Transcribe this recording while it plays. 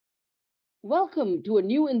Welcome to a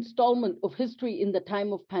new installment of History in the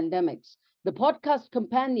Time of Pandemics, the podcast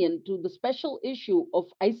companion to the special issue of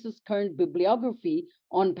ISIS Current Bibliography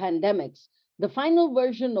on Pandemics, the final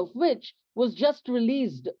version of which was just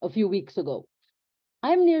released a few weeks ago.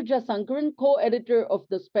 I'm Nirja Sankaran, co-editor of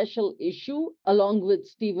the special issue, along with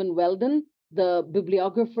Stephen Weldon, the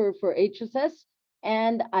bibliographer for HSS,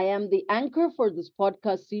 and I am the anchor for this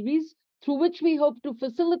podcast series, through which we hope to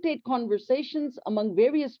facilitate conversations among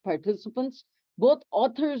various participants, both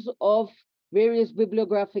authors of various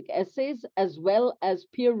bibliographic essays as well as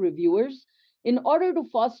peer reviewers, in order to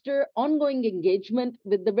foster ongoing engagement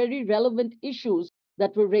with the very relevant issues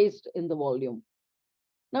that were raised in the volume.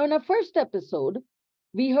 Now, in our first episode,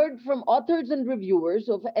 we heard from authors and reviewers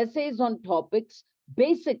of essays on topics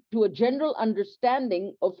basic to a general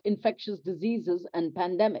understanding of infectious diseases and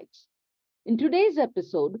pandemics. In today's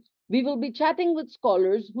episode, we will be chatting with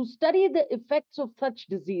scholars who study the effects of such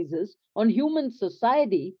diseases on human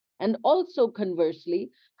society and also, conversely,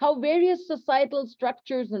 how various societal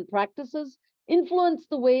structures and practices influence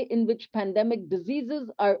the way in which pandemic diseases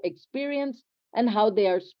are experienced and how they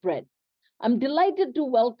are spread. I'm delighted to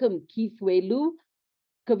welcome Keith Wailoo,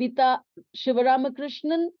 Kavita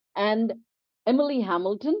Sivaramakrishnan, and Emily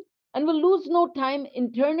Hamilton, and will lose no time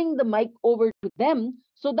in turning the mic over to them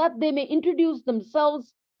so that they may introduce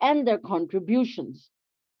themselves and their contributions.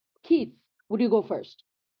 Keith, would you go first?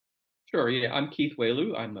 Sure, yeah. I'm Keith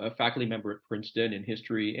Wailoo. I'm a faculty member at Princeton in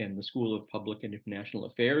history and the School of Public and International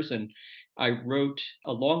Affairs. And I wrote,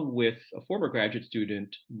 along with a former graduate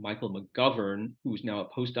student, Michael McGovern, who's now a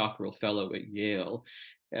postdoctoral fellow at Yale,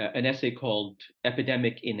 an essay called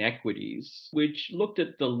Epidemic Inequities, which looked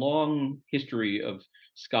at the long history of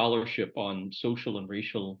scholarship on social and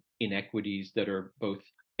racial inequities that are both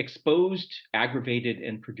exposed, aggravated,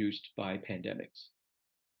 and produced by pandemics.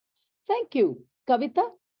 Thank you. Kavita?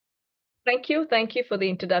 Thank you. Thank you for the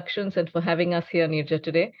introductions and for having us here, Nirja,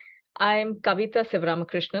 today. I'm Kavita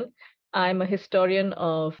Sivaramakrishnan. I'm a historian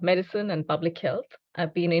of medicine and public health.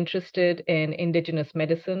 I've been interested in indigenous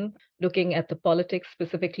medicine, looking at the politics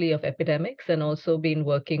specifically of epidemics, and also been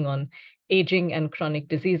working on aging and chronic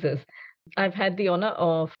diseases. I've had the honor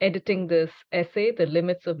of editing this essay, The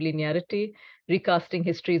Limits of Linearity, Recasting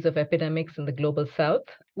Histories of Epidemics in the Global South,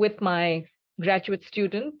 with my graduate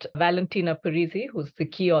student, Valentina Parisi, who's the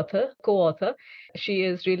key author, co-author. She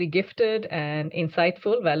is really gifted and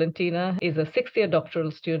insightful. Valentina is a sixth-year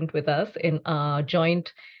doctoral student with us in our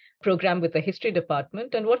joint program with the history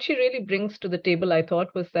department. And what she really brings to the table, I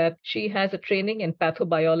thought, was that she has a training in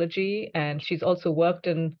pathobiology, and she's also worked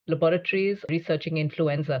in laboratories researching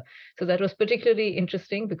influenza. So that was particularly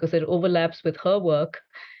interesting because it overlaps with her work.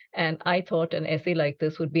 And I thought an essay like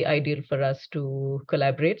this would be ideal for us to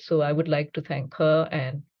collaborate. So I would like to thank her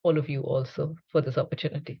and all of you also for this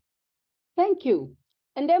opportunity. Thank you.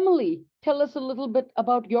 And Emily, tell us a little bit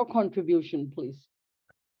about your contribution, please.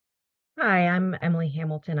 Hi, I'm Emily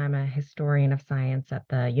Hamilton. I'm a historian of science at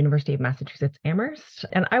the University of Massachusetts Amherst.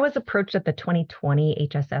 And I was approached at the 2020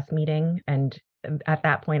 HSS meeting. And at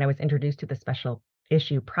that point, I was introduced to the special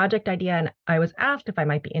issue project idea, and I was asked if I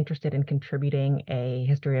might be interested in contributing a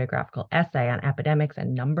historiographical essay on epidemics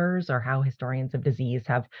and numbers, or how historians of disease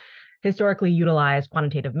have historically utilized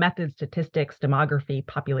quantitative methods, statistics, demography,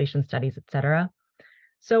 population studies, etc.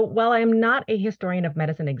 So while I'm not a historian of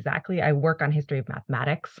medicine exactly, I work on history of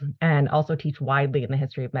mathematics and also teach widely in the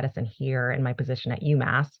history of medicine here in my position at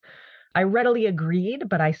UMass. I readily agreed,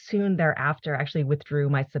 but I soon thereafter actually withdrew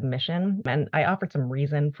my submission. And I offered some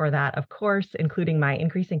reason for that, of course, including my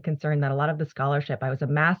increasing concern that a lot of the scholarship I was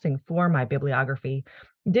amassing for my bibliography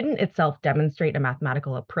didn't itself demonstrate a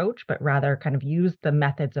mathematical approach, but rather kind of used the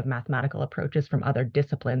methods of mathematical approaches from other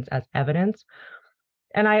disciplines as evidence.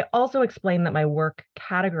 And I also explained that my work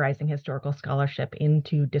categorizing historical scholarship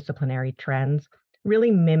into disciplinary trends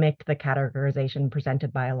really mimicked the categorization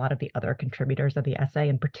presented by a lot of the other contributors of the essay.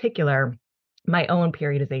 In particular, my own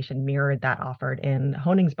periodization mirrored that offered in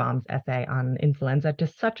Honingsbaum's essay on influenza to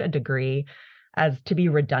such a degree as to be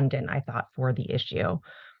redundant, I thought, for the issue.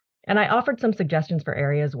 And I offered some suggestions for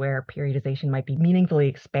areas where periodization might be meaningfully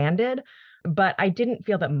expanded, but I didn't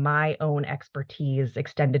feel that my own expertise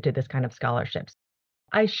extended to this kind of scholarship.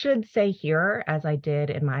 I should say here, as I did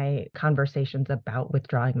in my conversations about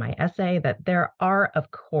withdrawing my essay, that there are,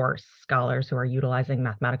 of course, scholars who are utilizing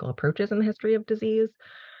mathematical approaches in the history of disease.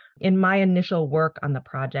 In my initial work on the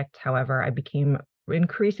project, however, I became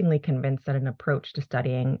increasingly convinced that an approach to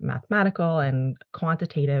studying mathematical and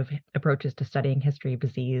quantitative approaches to studying history of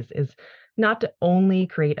disease is not to only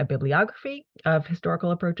create a bibliography of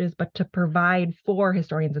historical approaches, but to provide for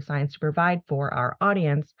historians of science, to provide for our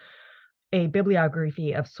audience a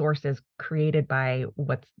bibliography of sources created by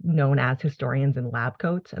what's known as historians in lab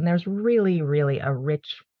coats. And there's really, really a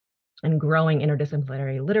rich and growing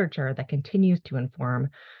interdisciplinary literature that continues to inform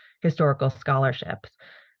historical scholarships.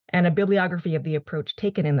 And a bibliography of the approach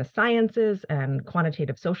taken in the sciences and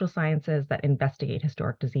quantitative social sciences that investigate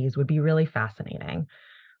historic disease would be really fascinating.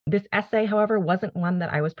 This essay, however, wasn't one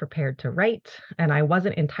that I was prepared to write, and I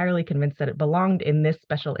wasn't entirely convinced that it belonged in this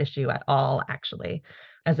special issue at all, actually,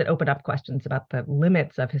 as it opened up questions about the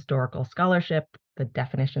limits of historical scholarship, the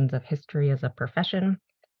definitions of history as a profession,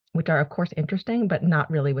 which are, of course, interesting, but not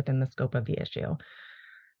really within the scope of the issue.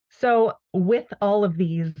 So, with all of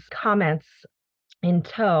these comments in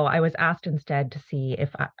tow, I was asked instead to see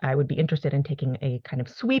if I would be interested in taking a kind of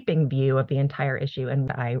sweeping view of the entire issue,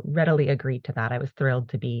 and I readily agreed to that. I was thrilled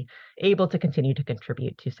to be able to continue to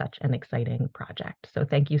contribute to such an exciting project. So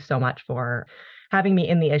thank you so much for having me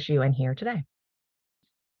in the issue and here today.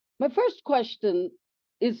 My first question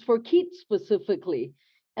is for Keith specifically,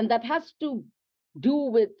 and that has to do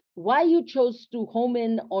with why you chose to home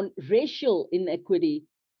in on racial inequity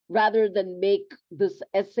rather than make this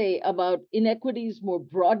essay about inequities more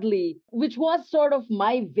broadly, which was sort of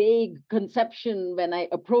my vague conception when I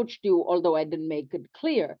approached you, although I didn't make it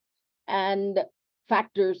clear. And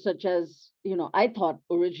factors such as, I thought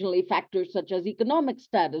originally factors such as economic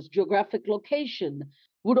status, geographic location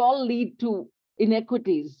would all lead to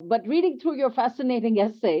inequities. But reading through your fascinating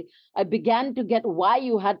essay, I began to get why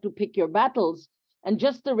you had to pick your battles. And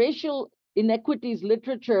just the racial inequities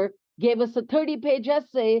literature gave us a 30-page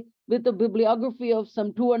essay with a bibliography of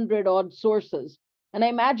some 200 odd sources. And I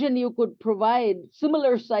imagine you could provide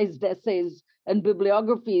similar sized essays and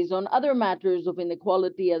bibliographies on other matters of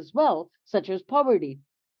inequality as well, such as poverty.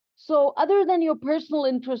 So, other than your personal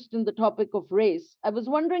interest in the topic of race, I was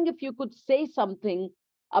wondering if you could say something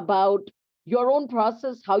about your own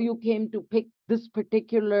process, how you came to pick this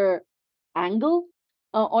particular angle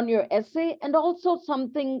on your essay, and also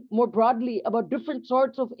something more broadly about different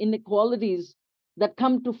sorts of inequalities that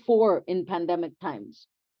come to fore in pandemic times.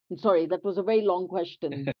 I'm sorry, that was a very long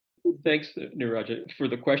question. Thanks, Niraja, for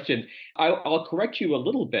the question. I'll correct you a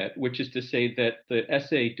little bit, which is to say that the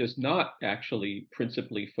essay does not actually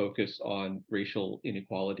principally focus on racial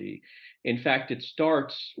inequality. In fact, it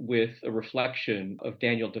starts with a reflection of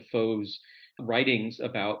Daniel Defoe's writings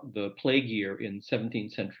about the plague year in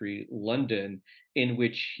 17th century London, in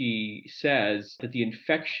which he says that the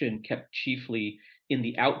infection kept chiefly in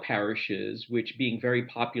the out parishes, which being very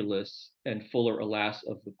populous and fuller, alas,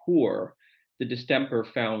 of the poor, the distemper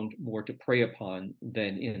found more to prey upon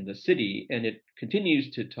than in the city. And it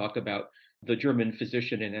continues to talk about the German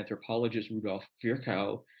physician and anthropologist Rudolf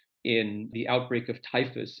Virchow in the outbreak of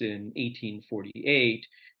typhus in 1848,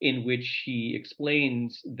 in which he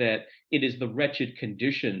explains that it is the wretched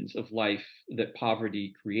conditions of life that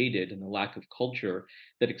poverty created and the lack of culture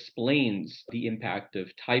that explains the impact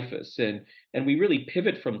of typhus. And we really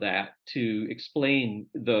pivot from that to explain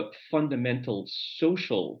the fundamental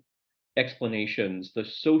social explanations, the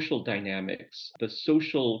social dynamics, the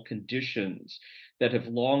social conditions that have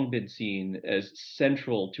long been seen as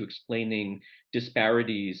central to explaining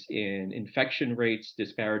disparities in infection rates,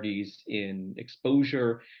 disparities in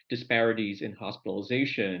exposure, disparities in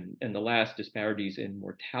hospitalization, and the last, disparities in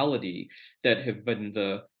mortality that have been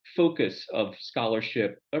the focus of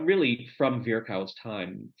scholarship really from Virchow's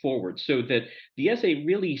time forward. So that the essay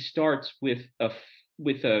really starts with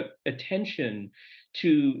a attention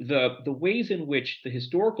to the ways in which the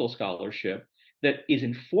historical scholarship that is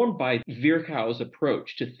informed by Virchow's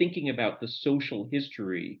approach to thinking about the social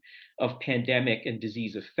history of pandemic and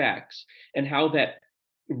disease effects and how that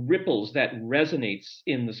ripples, that resonates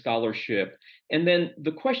in the scholarship. And then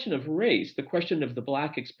the question of race, the question of the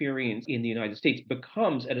Black experience in the United States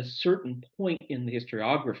becomes at a certain point in the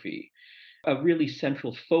historiography a really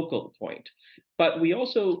central focal point. But we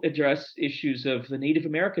also address issues of the Native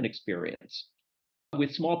American experience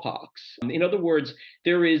with smallpox. In other words,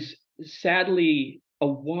 there is sadly a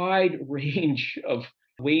wide range of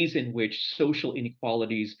ways in which social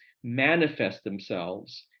inequalities manifest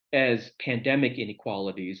themselves as pandemic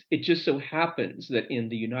inequalities. It just so happens that in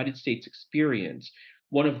the United States experience,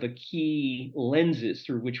 one of the key lenses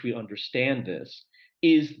through which we understand this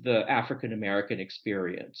is the African American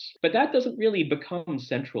experience. But that doesn't really become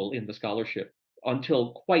central in the scholarship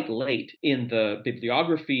until quite late in the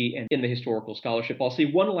bibliography and in the historical scholarship. I'll say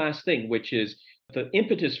one last thing, which is the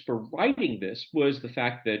impetus for writing this was the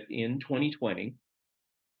fact that in 2020,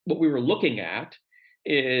 what we were looking at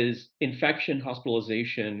is infection,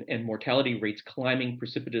 hospitalization, and mortality rates climbing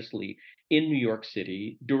precipitously in New York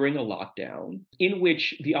City during a lockdown, in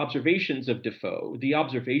which the observations of Defoe, the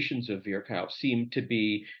observations of Virchow seem to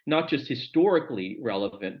be not just historically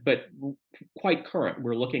relevant, but quite current.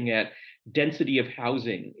 We're looking at density of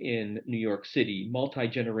housing in New York City,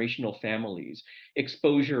 multi-generational families,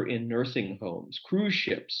 exposure in nursing homes, cruise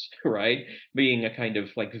ships, right, being a kind of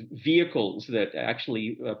like vehicles that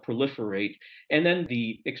actually proliferate, and then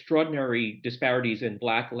the extraordinary disparities in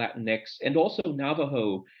Black, Latinx, and also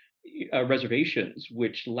Navajo reservations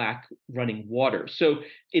which lack running water. So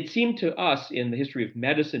it seemed to us in the history of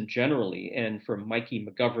medicine generally, and for Mikey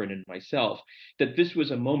McGovern and myself, that this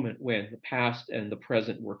was a moment when the past and the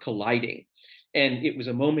present were colliding. And it was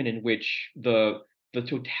a moment in which the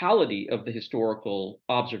totality of the historical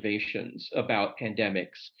observations about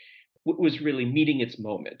pandemics was really meeting its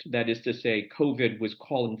moment. That is to say, COVID was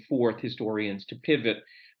calling forth historians to pivot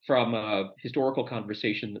from a historical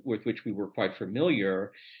conversation with which we were quite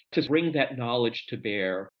familiar to bring that knowledge to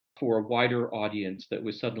bear for a wider audience that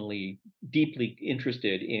was suddenly deeply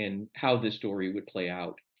interested in how this story would play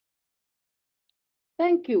out.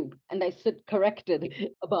 Thank you. And I sit corrected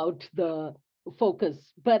about the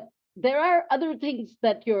focus. But there are other things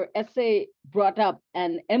that your essay brought up,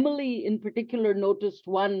 and Emily in particular noticed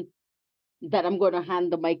one that I'm going to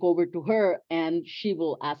hand the mic over to her, and she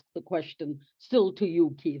will ask the question still to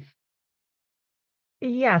you, Keith.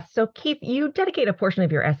 Yes. So, Keith, you dedicate a portion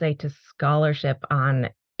of your essay to scholarship on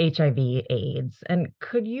HIV/AIDS. And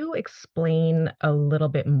could you explain a little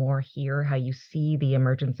bit more here how you see the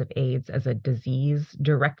emergence of AIDS as a disease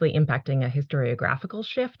directly impacting a historiographical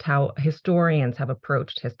shift, how historians have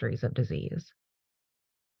approached histories of disease?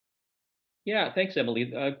 Yeah, thanks,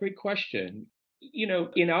 Emily. Great question. You know,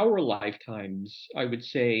 in our lifetimes, I would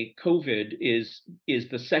say COVID is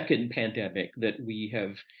the second pandemic that we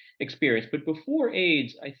have experienced. But before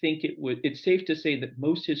AIDS, I think it's safe to say that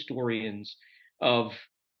most historians of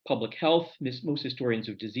public health, most historians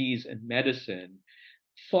of disease and medicine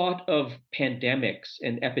thought of pandemics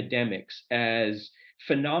and epidemics as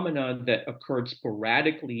phenomena that occurred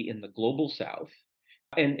sporadically in the global south,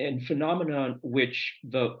 and phenomenon which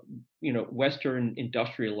the Western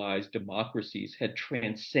industrialized democracies had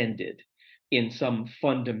transcended in some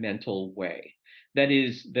fundamental way. That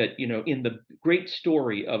is, that in the great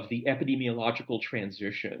story of the epidemiological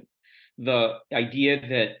transition, the idea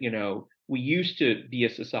that we used to be a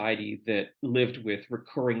society that lived with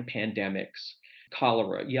recurring pandemics,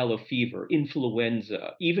 cholera, yellow fever,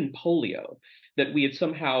 influenza, even polio, that we had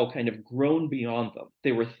somehow kind of grown beyond them.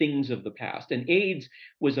 They were things of the past. And AIDS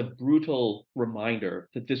was a brutal reminder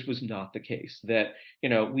that this was not the case, that,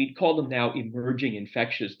 we call them now emerging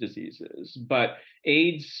infectious diseases, but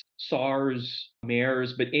AIDS, SARS,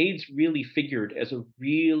 MERS, but AIDS really figured as a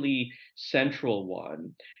really central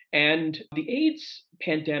one. And the AIDS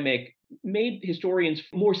pandemic made historians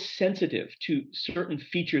more sensitive to certain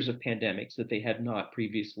features of pandemics that they had not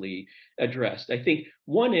previously addressed. I think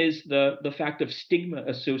one is the fact of stigma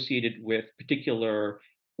associated with particular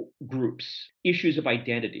groups, issues of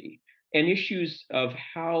identity, and issues of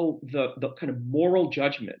how the kind of moral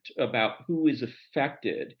judgment about who is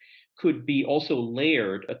affected could be also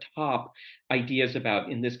layered atop ideas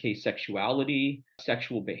about, in this case, sexuality,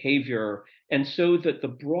 sexual behavior, and so that the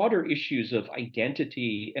broader issues of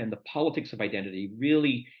identity and the politics of identity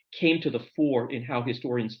really came to the fore in how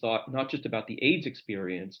historians thought not just about the AIDS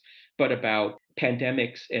experience, but about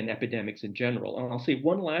pandemics and epidemics in general. And I'll say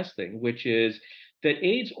one last thing, which is that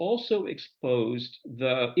AIDS also exposed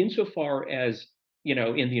insofar as, in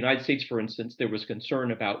the United States, for instance, there was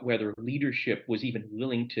concern about whether leadership was even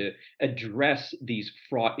willing to address these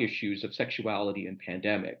fraught issues of sexuality and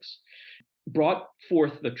pandemics, brought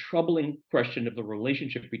forth the troubling question of the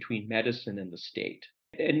relationship between medicine and the state.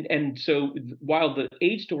 And so while the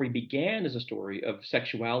AIDS story began as a story of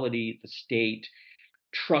sexuality, the state,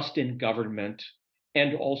 trust in government,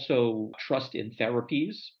 and also trust in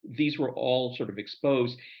therapies, these were all sort of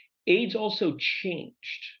exposed. AIDS also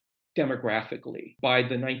changed demographically. By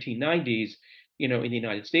the 1990s, in the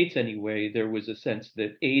United States anyway, there was a sense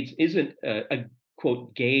that AIDS isn't a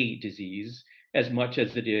quote, gay disease as much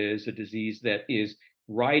as it is a disease that is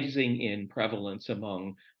rising in prevalence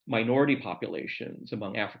among minority populations,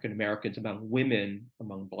 among African Americans, among women,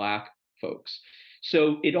 among Black folks.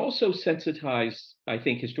 So it also sensitized, I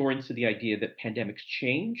think, historians to the idea that pandemics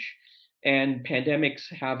change, and pandemics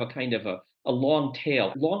have a kind of a long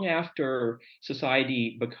tail. Long after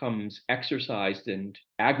society becomes exercised and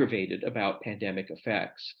aggravated about pandemic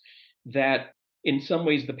effects, that in some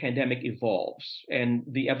ways the pandemic evolves, and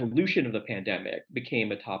the evolution of the pandemic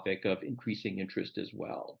became a topic of increasing interest as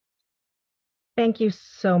well. Thank you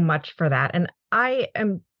so much for that. And I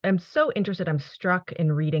am am so interested. I'm struck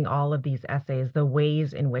in reading all of these essays, the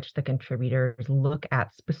ways in which the contributors look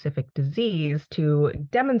at specific disease to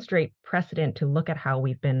demonstrate precedent, to look at how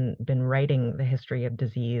we've been writing the history of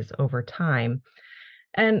disease over time.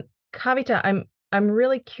 And Kavita, I'm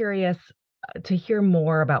really curious to hear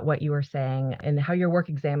more about what you were saying and how your work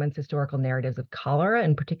examines historical narratives of cholera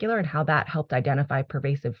in particular and how that helped identify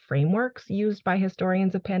pervasive frameworks used by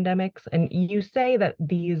historians of pandemics. And you say that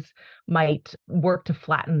these might work to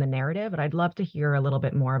flatten the narrative, and I'd love to hear a little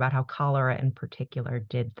bit more about how cholera in particular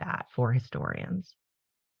did that for historians.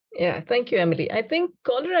 Yeah, thank you, Emily. I think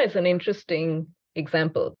cholera is an interesting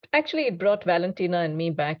example. Actually, it brought Valentina and me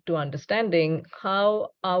back to understanding how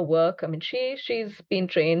our work, I mean, she's been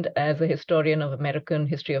trained as a historian of American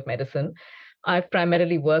history of medicine. I've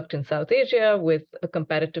primarily worked in South Asia with a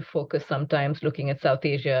comparative focus, sometimes looking at South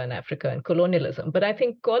Asia and Africa and colonialism. But I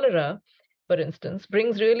think cholera, for instance,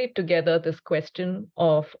 brings really together this question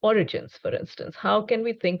of origins, for instance. How can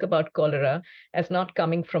we think about cholera as not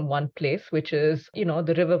coming from one place, which is,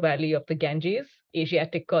 the river valley of the Ganges,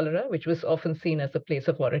 Asiatic cholera, which was often seen as a place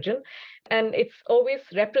of origin. And it's always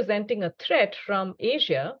representing a threat from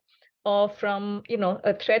Asia or from,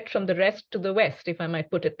 a threat from the rest to the west, if I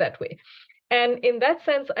might put it that way. And in that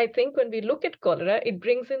sense, I think when we look at cholera, it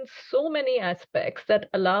brings in so many aspects that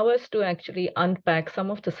allow us to actually unpack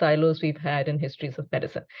some of the silos we've had in histories of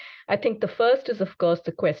medicine. I think the first is, of course,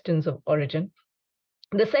 the questions of origin.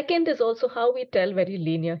 The second is also how we tell very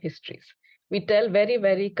linear histories. We tell very,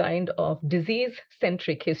 very kind of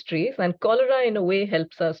disease-centric histories, and cholera in a way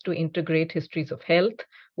helps us to integrate histories of health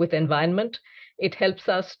with environment. It helps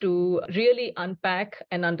us to really unpack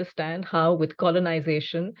and understand how with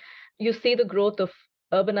colonization, you see the growth of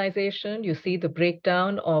urbanization, you see the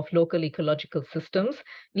breakdown of local ecological systems,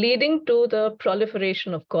 leading to the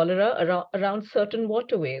proliferation of cholera around certain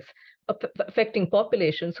waterways, affecting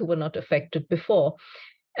populations who were not affected before.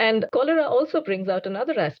 And cholera also brings out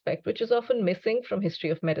another aspect, which is often missing from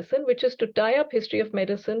history of medicine, which is to tie up history of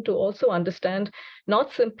medicine to also understand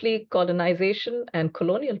not simply colonization and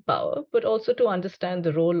colonial power, but also to understand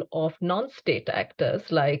the role of non-state actors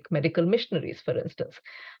like medical missionaries, for instance.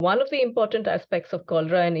 One of the important aspects of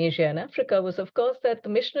cholera in Asia and Africa was, of course, that the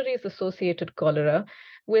missionaries associated cholera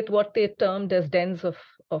with what they termed as dens of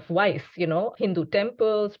vice, Hindu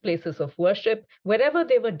temples, places of worship, wherever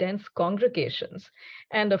there were dense congregations.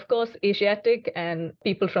 And of course, Asiatic and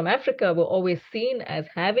people from Africa were always seen as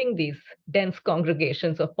having these dense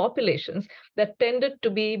congregations of populations that tended to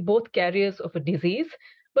be both carriers of a disease,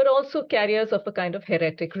 but also carriers of a kind of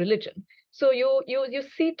heretic religion. So you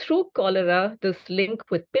see through cholera this link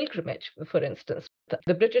with pilgrimage, for instance.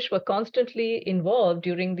 The British were constantly involved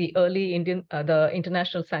during the early the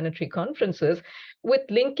international sanitary conferences with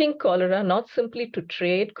linking cholera not simply to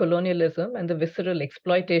trade, colonialism, and the visceral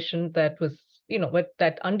exploitation that was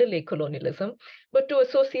that underlay colonialism, but to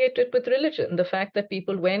associate it with religion. The fact that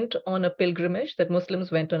people went on a pilgrimage, that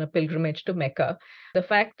Muslims went on a pilgrimage to Mecca, the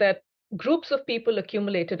fact that groups of people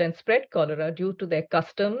accumulated and spread cholera due to their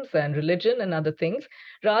customs and religion and other things,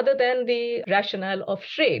 rather than the rationale of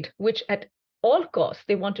trade, which at all costs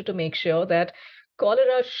they wanted to make sure that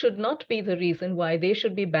cholera should not be the reason why they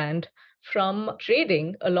should be banned from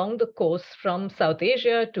trading along the coast from South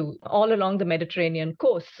Asia to all along the Mediterranean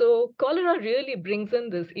coast. So cholera really brings in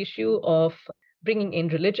this issue of bringing in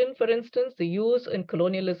religion, for instance, the use in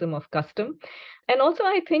colonialism of custom. And also,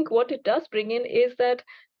 I think what it does bring in is that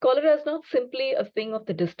cholera is not simply a thing of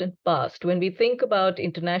the distant past. When we think about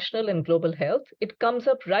international and global health, it comes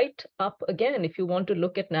up right up again if you want to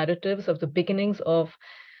look at narratives of the beginnings of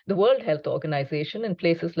the World Health Organization in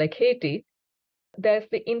places like Haiti. There's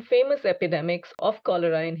the infamous epidemics of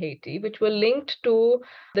cholera in Haiti, which were linked to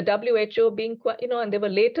the WHO being, and there were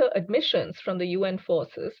later admissions from the UN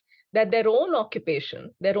forces that their own occupation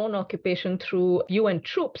through UN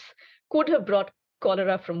troops could have brought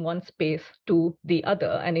cholera from one space to the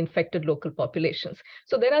other and infected local populations.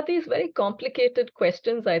 So there are these very complicated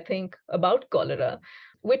questions, I think, about cholera,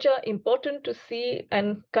 which are important to see,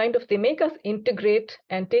 and kind of they make us integrate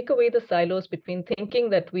and take away the silos between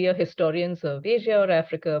thinking that we are historians of Asia or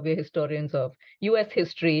Africa, we're historians of US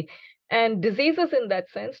history, and diseases in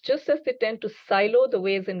that sense, just as they tend to silo the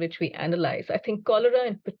ways in which we analyze. I think cholera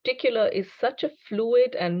in particular is such a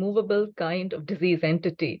fluid and movable kind of disease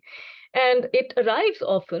entity. And it arrives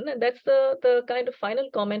often, and that's the kind of final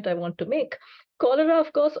comment I want to make. Cholera,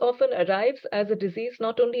 of course, often arrives as a disease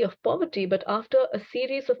not only of poverty, but after a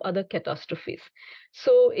series of other catastrophes.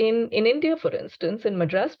 So in India, for instance, in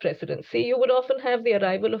Madras Presidency, you would often have the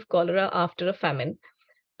arrival of cholera after a famine,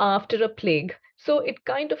 after a plague. So it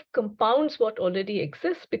kind of compounds what already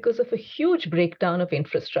exists because of a huge breakdown of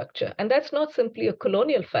infrastructure. And that's not simply a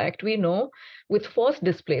colonial fact. We know with forced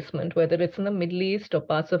displacement, whether it's in the Middle East or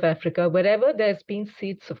parts of Africa, wherever there's been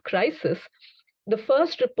seeds of crisis, the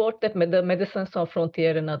first report that the Médecins Sans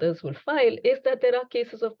Frontières and others will file is that there are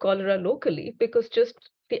cases of cholera locally because just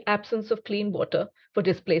the absence of clean water for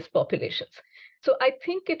displaced populations. So I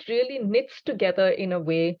think it really knits together in a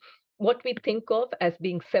way what we think of as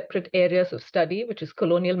being separate areas of study, which is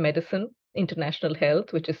colonial medicine, international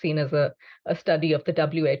health, which is seen as a study of the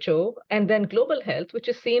WHO, and then global health, which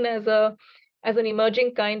is seen as an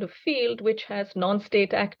emerging kind of field which has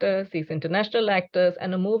non-state actors, these international actors,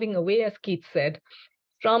 and are moving away, as Keith said,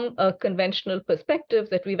 from a conventional perspective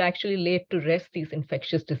that we've actually laid to rest these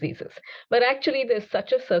infectious diseases. But actually, there's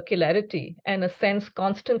such a circularity and a sense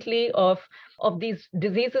constantly of these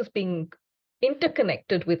diseases being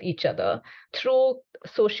interconnected with each other through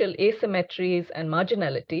social asymmetries and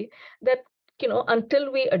marginality that,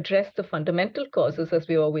 until we address the fundamental causes, as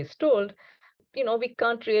we're always told, we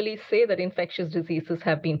can't really say that infectious diseases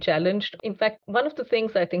have been challenged. In fact, one of the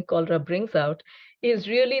things I think cholera brings out is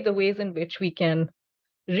really the ways in which we can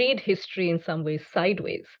read history in some ways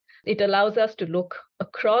sideways. It allows us to look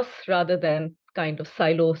across rather than kind of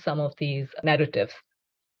silo some of these narratives.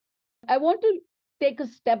 I want to take a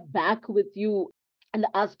step back with you and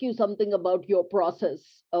ask you something about your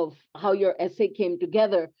process of how your essay came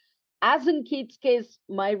together. As in Keith's case,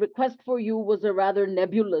 my request for you was a rather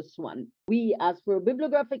nebulous one. We asked for a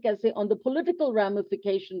bibliographic essay on the political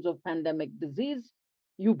ramifications of pandemic disease.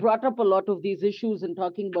 You brought up a lot of these issues in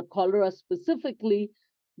talking about cholera specifically,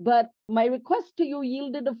 but my request to you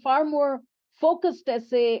yielded a far more focused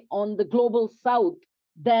essay on the global South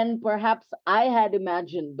than perhaps I had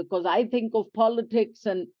imagined, because I think of politics,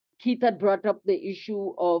 and Keith had brought up the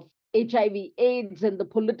issue of HIV/AIDS and the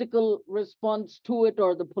political response to it,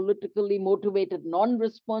 or the politically motivated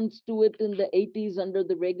non-response to it in the 80s under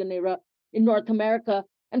the Reagan era in North America.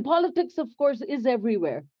 And politics, of course, is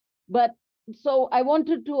everywhere. But so I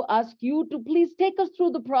wanted to ask you to please take us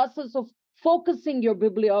through the process of focusing your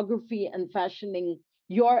bibliography and fashioning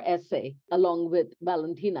your essay along with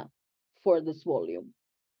Valentina for this volume.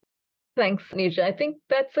 Thanks, Nija. I think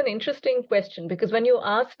that's an interesting question because when you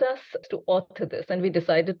asked us to author this and we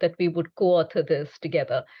decided that we would co-author this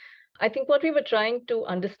together, I think what we were trying to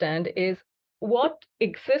understand is what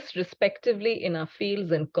exists respectively in our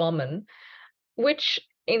fields in common, which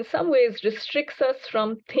in some ways restricts us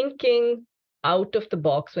from thinking out of the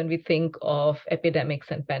box when we think of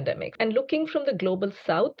epidemics and pandemics. And looking from the global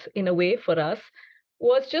South, in a way, for us,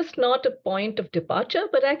 was just not a point of departure,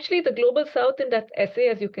 but actually the global South in that essay,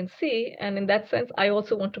 as you can see, and in that sense, I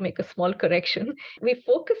also want to make a small correction. We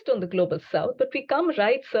focused on the global South, but we come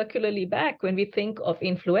right circularly back when we think of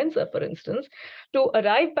influenza, for instance, to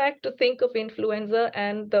arrive back to think of influenza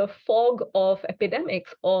and the fog of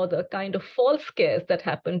epidemics or the kind of false scares that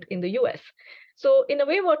happened in the US. So in a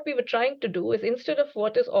way, what we were trying to do is instead of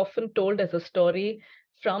what is often told as a story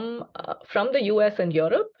from the US and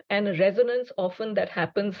Europe, and a resonance often that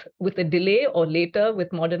happens with a delay or later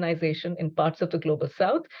with modernization in parts of the global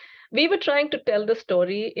South, we were trying to tell the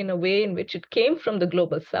story in a way in which it came from the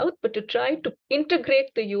global South, but to try to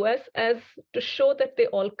integrate the US as to show that they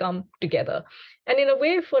all come together. And in a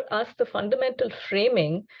way, for us, the fundamental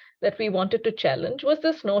framing that we wanted to challenge was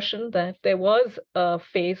this notion that there was a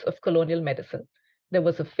phase of colonial medicine. There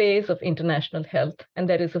was a phase of international health, and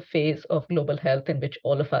there is a phase of global health in which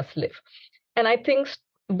all of us live. And I think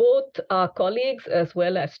both our colleagues as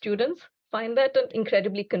well as students find that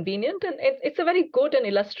incredibly convenient, and it's a very good and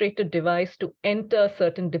illustrated device to enter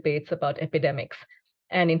certain debates about epidemics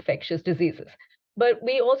and infectious diseases. But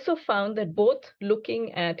we also found that both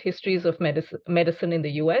looking at histories of medicine in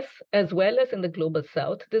the US as well as in the global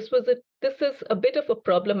South, this is a bit of a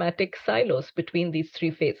problematic silos between these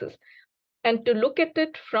three phases. And to look at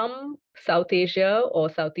it from South Asia or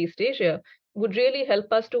Southeast Asia would really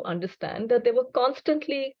help us to understand that there were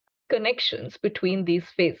constantly connections between these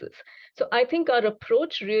phases. So I think our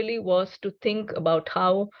approach really was to think about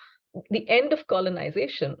how the end of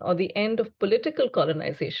colonization or the end of political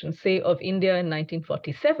colonization, say of India in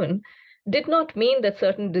 1947, did not mean that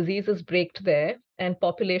certain diseases braked there and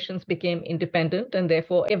populations became independent and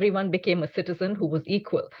therefore everyone became a citizen who was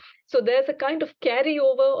equal. So there's a kind of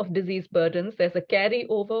carryover of disease burdens. There's a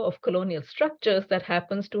carryover of colonial structures that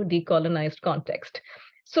happens to a decolonized context.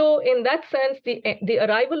 So in that sense, the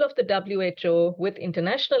arrival of the WHO with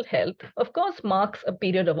international health, of course, marks a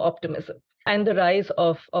period of optimism and the rise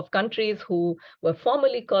of countries who were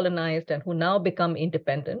formerly colonized and who now become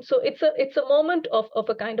independent. So it's a moment of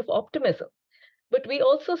a kind of optimism. But we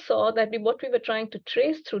also saw that what we were trying to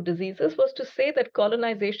trace through diseases was to say that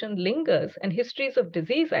colonization lingers, and histories of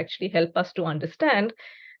disease actually help us to understand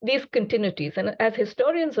these continuities. And as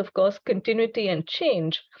historians, of course, continuity and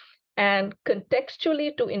change and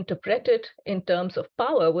contextually to interpret it in terms of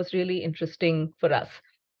power was really interesting for us.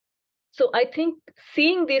 So I think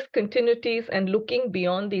seeing these continuities and looking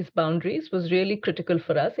beyond these boundaries was really critical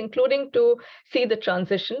for us, including to see the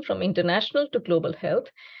transition from international to global health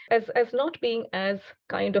as not being as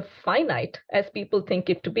kind of finite as people think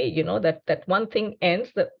it to be, that one thing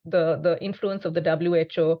ends, the influence of the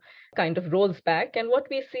WHO kind of rolls back. And what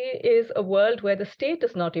we see is a world where the state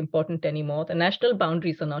is not important anymore, the national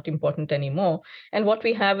boundaries are not important anymore. And what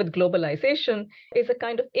we have with globalization is a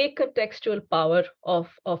kind of acontextual power of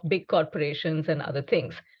big corporations and other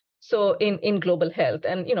things. So in global health,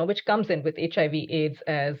 and which comes in with HIV/AIDS,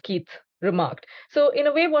 as Keith remarked. So in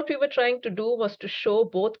a way, what we were trying to do was to show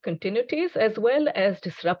both continuities as well as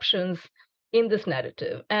disruptions in this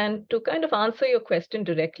narrative. And to kind of answer your question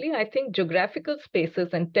directly, I think geographical spaces,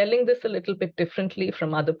 and telling this a little bit differently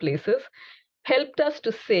from other places, helped us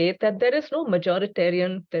to say that there is no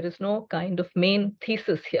majoritarian, there is no kind of main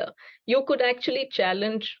thesis here. You could actually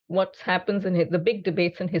challenge what happens in the big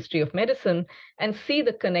debates in history of medicine and see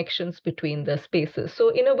the connections between the spaces. So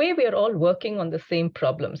in a way, we are all working on the same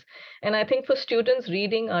problems. And I think for students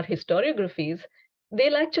reading our historiographies,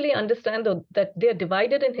 they'll actually understand that they're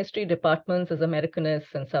divided in history departments as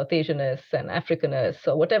Americanists and South Asianists and Africanists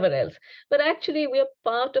or whatever else. But actually, we are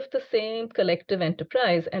part of the same collective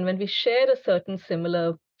enterprise. And when we share a certain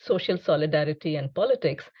similar social solidarity and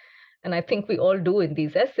politics, and I think we all do in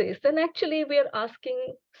these essays, then actually we are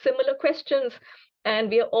asking similar questions. And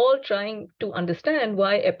we are all trying to understand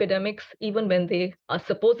why epidemics, even when they are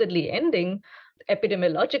supposedly ending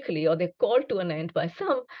epidemiologically, or they're called to an end by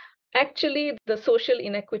some, actually the social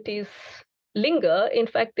inequities linger. In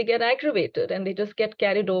fact, they get aggravated and they just get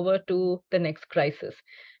carried over to the next crisis.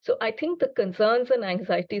 So I think the concerns and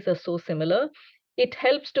anxieties are so similar. It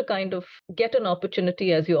helps to kind of get an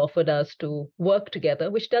opportunity, as you offered us, to work together,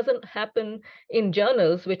 which doesn't happen in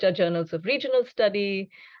journals, which are journals of regional study.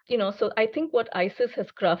 So I think what ISIS has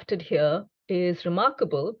crafted here is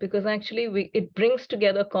remarkable, because actually it brings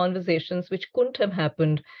together conversations which couldn't have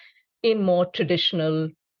happened in more traditional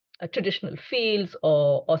fields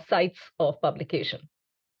or sites of publication.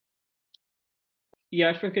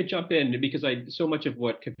 Yeah, if I could jump in, because so much of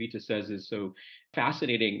what Kavita says is so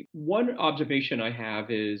fascinating. One observation I have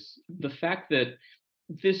is the fact that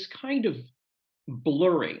this kind of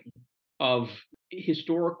blurring of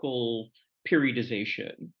historical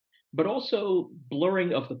periodization, but also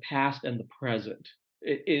blurring of the past and the present,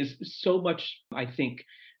 is so much, I think,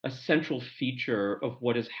 a central feature of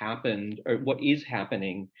what has happened or what is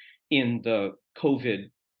happening in the COVID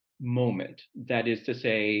moment. That is to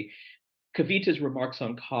say, Kavita's remarks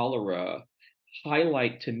on cholera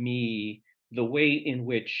highlight to me the way in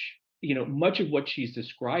which, much of what she's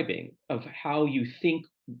describing of how you think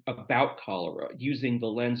about cholera using the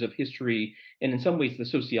lens of history and in some ways the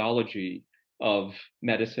sociology of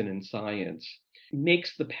medicine and science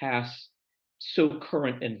makes the past so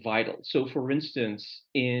current and vital. So, for instance,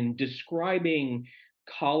 in describing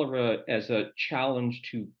cholera as a challenge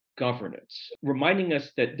to governance, reminding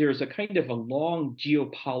us that there's a kind of a long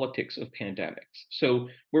geopolitics of pandemics. So,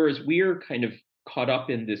 whereas we're kind of caught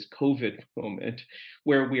up in this COVID moment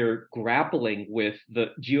where we're grappling with the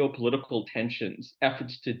geopolitical tensions,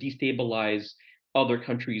 efforts to destabilize other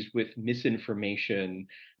countries with misinformation,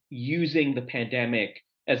 using the pandemic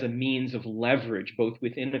as a means of leverage, both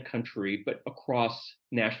within a country but across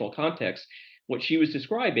national contexts. What she was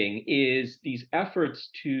describing is these efforts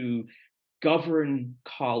to govern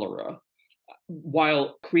cholera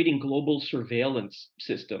while creating global surveillance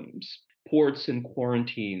systems, ports and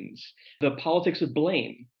quarantines, the politics of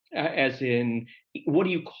blame, as in, what do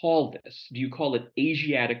you call this? Do you call it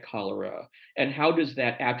Asiatic cholera? And how does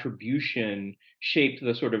that attribution shape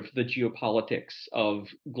the sort of the geopolitics of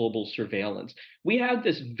global surveillance? We had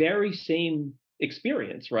this very same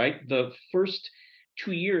experience, right? The first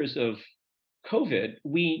 2 years of COVID,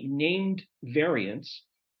 we named variants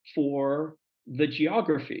for the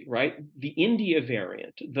geography, right? The India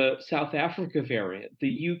variant, the South Africa variant,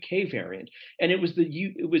 the UK variant, and it was the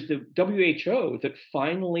WHO that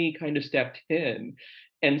finally kind of stepped in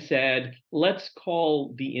and said, let's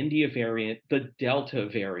call the India variant the Delta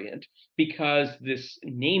variant, because this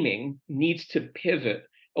naming needs to pivot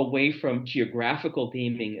away from geographical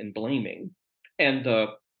naming and blaming and the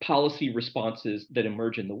policy responses that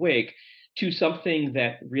emerge in the wake to something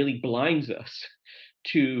that really blinds us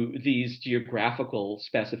to these geographical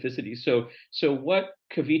specificities. So what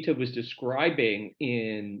Kavita was describing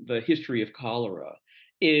in the history of cholera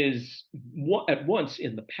is at once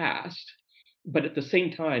in the past, but at the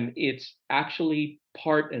same time, it's actually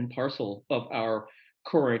part and parcel of our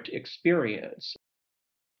current experience.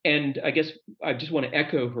 And I guess I just want to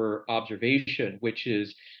echo her observation, which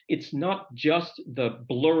is it's not just the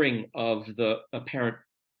blurring of the apparent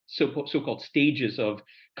so-called stages of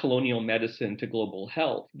colonial medicine to global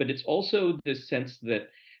health, but it's also this sense that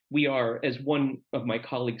we are, as one of my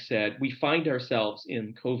colleagues said, we find ourselves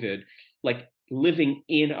in COVID like living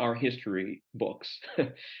in our history books,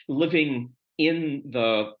 living in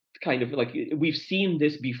the kind of like we've seen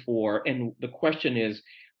this before, and the question is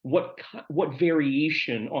what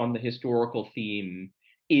variation on the historical theme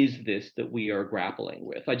is this that we are grappling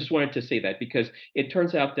with? I just wanted to say that because it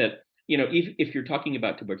turns out that if you're talking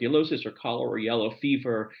about tuberculosis or cholera or yellow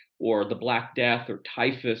fever or the Black Death or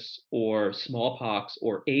typhus or smallpox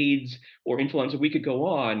or AIDS or influenza, we could go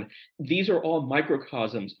on. These are all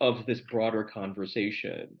microcosms of this broader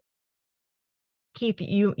conversation. Keith,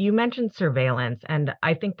 you mentioned surveillance, and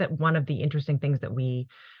I think that one of the interesting things that we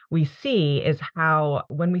see is how,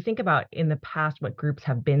 when we think about in the past what groups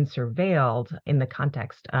have been surveilled in the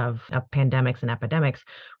context of pandemics and epidemics,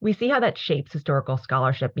 we see how that shapes historical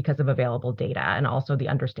scholarship because of available data and also the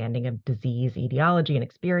understanding of disease, etiology, and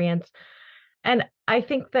experience. And I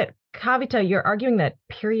think that, Kavita, you're arguing that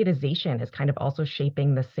periodization is kind of also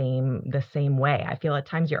shaping the same way. I feel at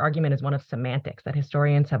times your argument is one of semantics, that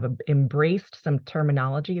historians have embraced some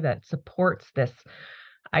terminology that supports this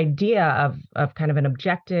idea of kind of an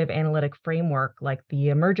objective analytic framework, like the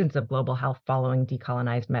emergence of global health following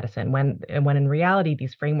decolonized medicine, when in reality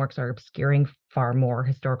these frameworks are obscuring far more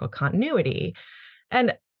historical continuity.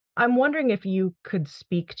 And I'm wondering if you could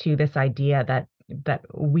speak to this idea that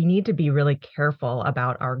we need to be really careful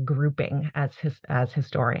about our grouping as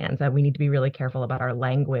historians, that we need to be really careful about our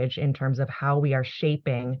language in terms of how we are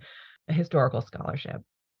shaping historical scholarship.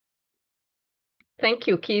 Thank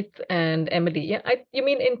you, Keith and Emily. Yeah, you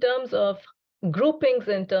mean in terms of groupings,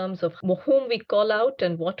 in terms of whom we call out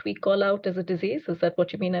and what we call out as a disease? Is that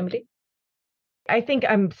what you mean, Emily? I think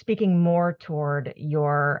I'm speaking more toward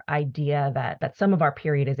your idea that some of our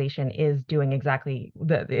periodization is doing exactly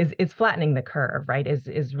is flattening the curve, right?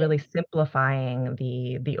 Is really simplifying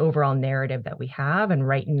the overall narrative that we have. And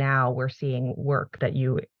right now we're seeing work that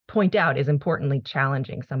you point out is importantly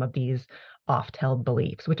challenging some of these oft-held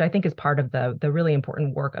beliefs, which I think is part of the really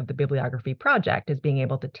important work of the bibliography project, is being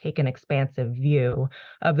able to take an expansive view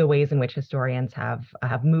of the ways in which historians have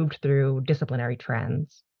moved through disciplinary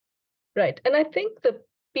trends. Right. And I think the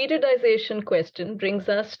periodization question brings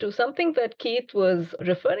us to something that Keith was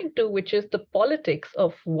referring to, which is the politics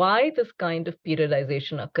of why this kind of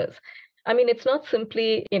periodization occurs. I mean, it's not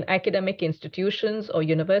simply in academic institutions or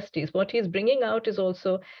universities. What he's bringing out is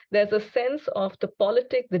also there's a sense of the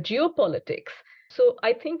geopolitics. So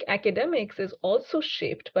I think academics is also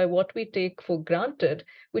shaped by what we take for granted,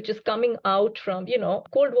 which is coming out from,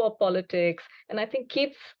 Cold War politics. And I think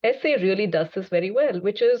Keith's essay really does this very well,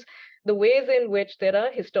 which is the ways in which there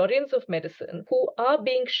are historians of medicine who are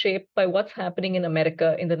being shaped by what's happening in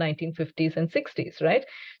America in the 1950s and 60s, right?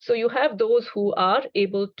 So you have those who are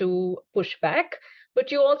able to push back,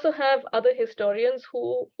 but you also have other historians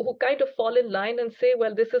who kind of fall in line and say,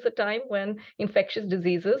 well, this is a time when infectious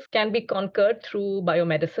diseases can be conquered through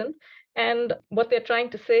biomedicine. And what they're trying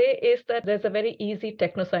to say is that there's a very easy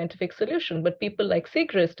technoscientific solution, but people like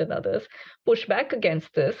Segrist and others push back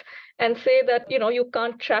against this and say that, you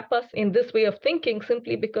can't trap us in this way of thinking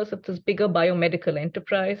simply because of this bigger biomedical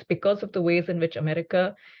enterprise, because of the ways in which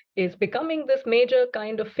America is becoming this major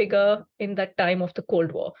kind of figure in that time of the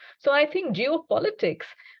Cold War. So I think geopolitics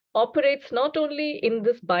operates not only in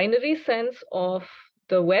this binary sense of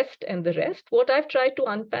the West and the rest. What I've tried to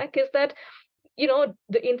unpack is that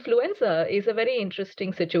the influenza is a very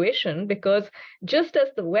interesting situation, because just as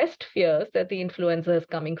the West fears that the influenza is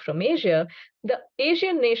coming from Asia, the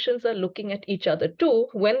Asian nations are looking at each other too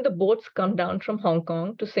when the boats come down from Hong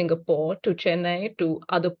Kong to Singapore to Chennai to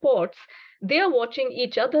other ports. They are watching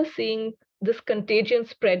each other, seeing this contagion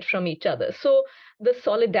spread from each other. So the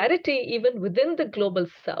solidarity even within the global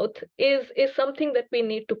South is something that we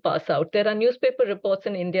need to pass out. There are newspaper reports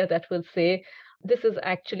in India that will say this is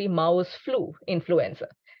actually Mao's flu, influenza.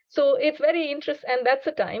 So it's very interesting. And that's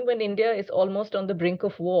a time when India is almost on the brink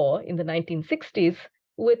of war in the 1960s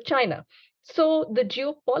with China. So the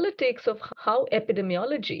geopolitics of how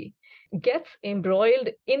epidemiology gets embroiled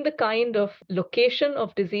in the kind of location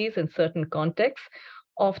of disease in certain contexts,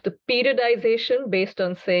 of the periodization based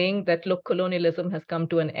on saying that, look, colonialism has come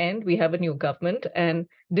to an end, we have a new government, and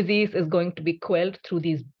disease is going to be quelled through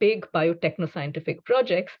these big biotechnoscientific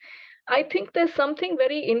projects. I think there's something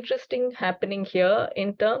very interesting happening here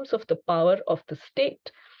in terms of the power of the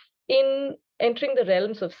state in entering the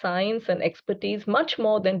realms of science and expertise much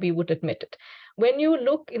more than we would admit it. When you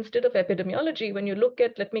look, instead of epidemiology, when you look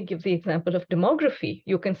at, let me give the example of demography,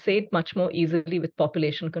 you can say it much more easily with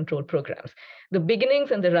population control programs. The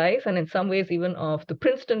beginnings and the rise, and in some ways even of the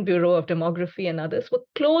Princeton Bureau of Demography and others, were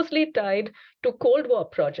closely tied to Cold War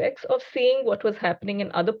projects of seeing what was happening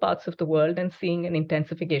in other parts of the world and seeing an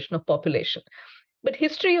intensification of population. But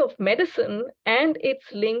history of medicine and its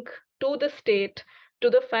link to the state, to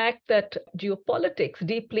the fact that geopolitics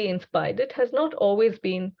deeply inspired it, has not always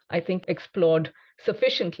been, I think, explored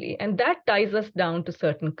sufficiently. And that ties us down to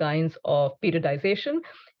certain kinds of periodization.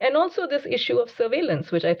 And also this issue of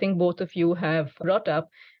surveillance, which I think both of you have brought up,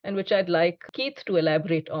 and which I'd like Keith to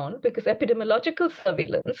elaborate on, because epidemiological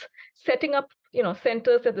surveillance, setting up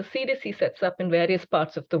centers that the CDC sets up in various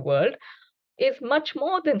parts of the world, is much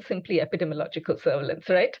more than simply epidemiological surveillance,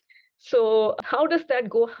 right? So how does that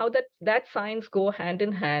go? How that science go hand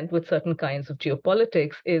in hand with certain kinds of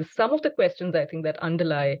geopolitics is some of the questions I think that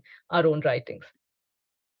underlie our own writings.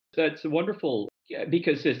 That's wonderful,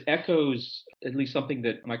 because this echoes at least something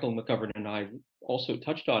that Michael McGovern and I also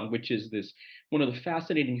touched on, which is this one of the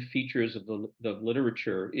fascinating features of the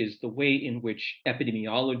literature is the way in which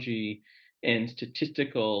epidemiology and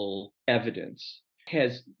statistical evidence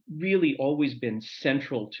has really always been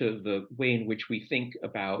central to the way in which we think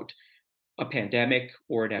about a pandemic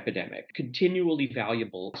or an epidemic, continually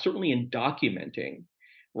valuable, certainly in documenting,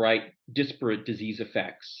 right, disparate disease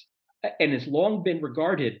effects, and has long been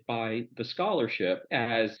regarded by the scholarship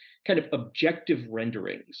as kind of objective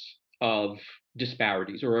renderings of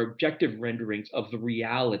disparities or objective renderings of the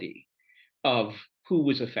reality of who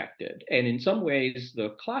was affected. And in some ways,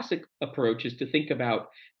 the classic approach is to think about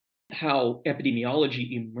how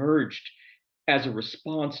epidemiology emerged as a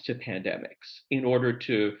response to pandemics in order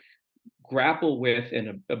to grapple with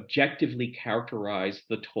and objectively characterize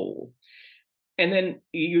the toll. And then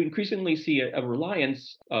you increasingly see a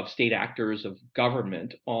reliance of state actors, of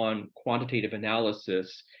government, on quantitative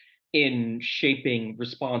analysis in shaping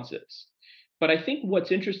responses. But I think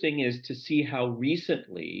what's interesting is to see how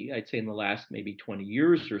recently, I'd say in the last maybe 20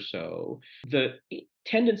 years or so, the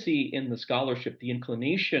tendency in the scholarship, the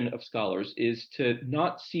inclination of scholars is to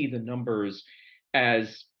not see the numbers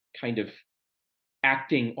as kind of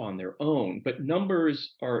acting on their own, but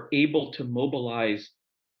numbers are able to mobilize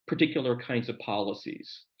particular kinds of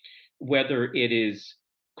policies, whether it is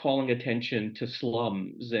calling attention to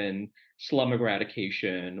slums and slum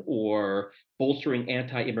eradication, or bolstering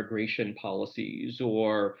anti-immigration policies,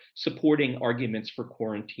 or supporting arguments for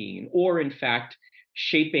quarantine, or in fact,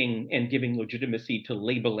 shaping and giving legitimacy to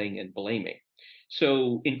labeling and blaming.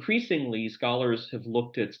 So increasingly, scholars have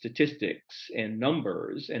looked at statistics and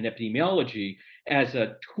numbers and epidemiology as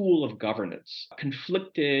a tool of governance,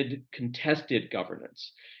 conflicted, contested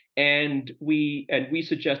governance. And we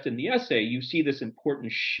suggest in the essay, you see this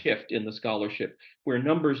important shift in the scholarship where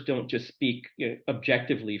numbers don't just speak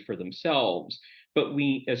objectively for themselves, but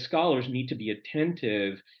we as scholars need to be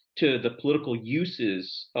attentive to the political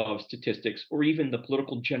uses of statistics, or even the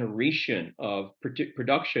political generation of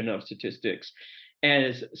production of statistics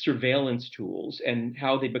as surveillance tools and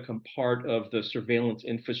how they become part of the surveillance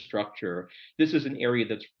infrastructure. This is an area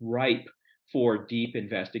that's ripe for deep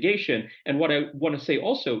investigation. And what I want to say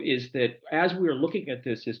also is that as we're looking at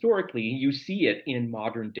this historically, you see it in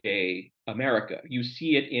modern day America. You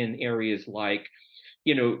see it in areas like,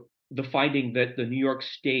 the finding that the New York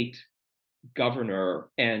State governor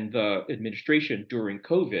and the administration during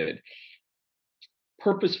COVID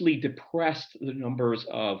purposely reduced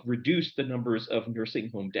the numbers of nursing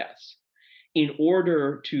home deaths in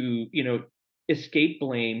order to, escape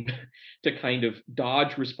blame, to kind of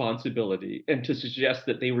dodge responsibility, and to suggest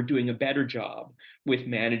that they were doing a better job with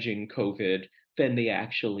managing COVID than they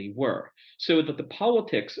actually were. So that the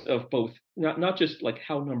politics of both, not just like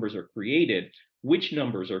how numbers are created, which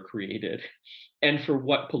numbers are created, and for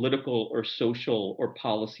what political or social or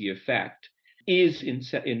policy effect, is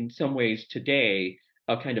in some ways today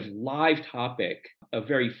a kind of live topic,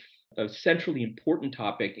 a centrally important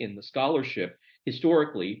topic in the scholarship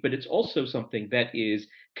historically, but it's also something that is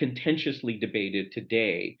contentiously debated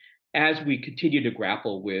today as we continue to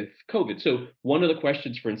grapple with COVID. So one of the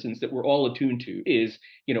questions, for instance, that we're all attuned to is,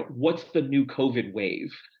 what's the new COVID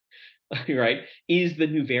wave, right? Is the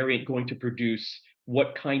new variant going to produce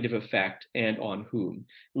what kind of effect and on whom?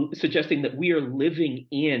 Suggesting that we are living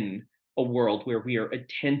in a world where we are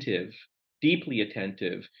attentive, deeply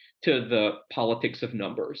attentive to the politics of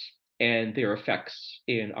numbers and their effects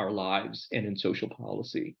in our lives and in social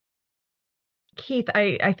policy. Keith,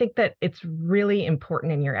 I think that it's really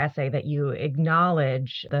important in your essay that you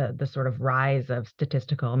acknowledge the sort of rise of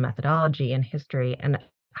statistical methodology in history and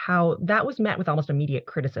how that was met with almost immediate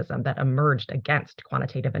criticism that emerged against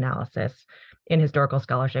quantitative analysis in historical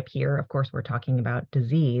scholarship. Here, of course, we're talking about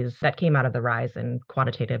disease that came out of the rise in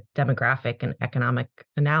quantitative demographic and economic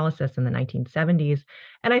analysis in the 1970s.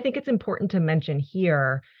 And I think it's important to mention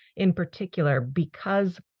here in particular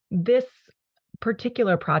because this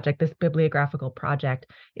particular project, this bibliographical project,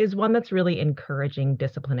 is one that's really encouraging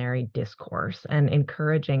disciplinary discourse and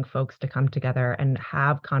encouraging folks to come together and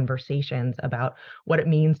have conversations about what it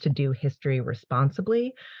means to do history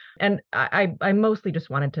responsibly. And I mostly just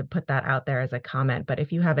wanted to put that out there as a comment, but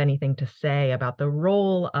if you have anything to say about the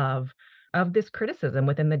role of this criticism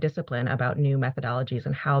within the discipline about new methodologies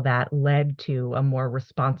and how that led to a more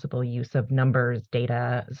responsible use of numbers,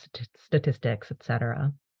 data, statistics, et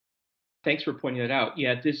cetera. Thanks for pointing that out.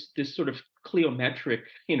 Yeah, this sort of cliometric,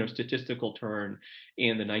 statistical turn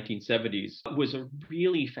in the 1970s was a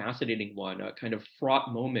really fascinating one, a kind of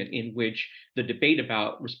fraught moment in which the debate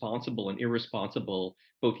about responsible and irresponsible,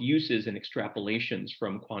 both uses and extrapolations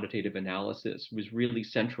from quantitative analysis, was really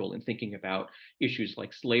central in thinking about issues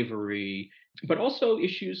like slavery, but also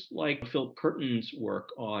issues like Phil Curtin's work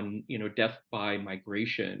on, death by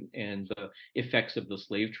migration and the effects of the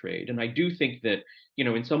slave trade. And I do think that,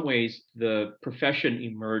 in some ways, the profession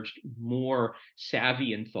emerged more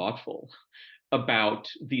savvy and thoughtful about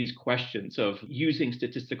these questions of using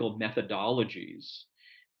statistical methodologies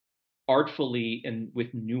artfully and with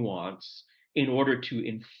nuance in order to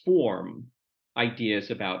inform ideas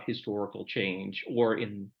about historical change, or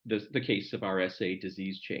in the case of our essay,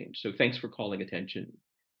 disease change. So thanks for calling attention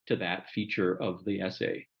to that feature of the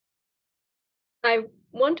essay. I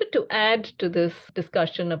wanted to add to this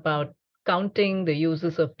discussion about counting the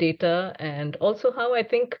uses of data and also how I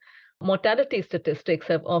think mortality statistics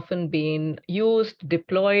have often been used,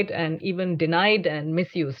 deployed, and even denied and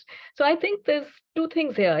misused. So I think there's two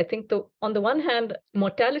things here. I think on the one hand,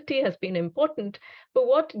 mortality has been important, but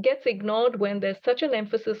what gets ignored when there's such an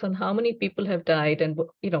emphasis on how many people have died and,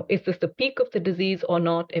 is this the peak of the disease or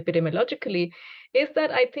not epidemiologically, is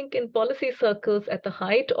that I think in policy circles at the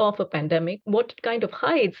height of a pandemic, what it kind of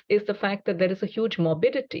hides is the fact that there is a huge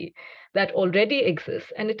morbidity that already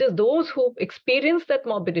exists. And it is those who experience that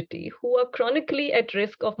morbidity who are chronically at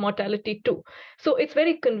risk of mortality too. So it's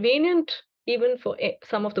very convenient even for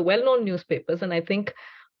some of the well-known newspapers, and I think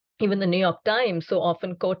even the New York Times, so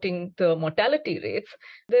often quoting the mortality rates,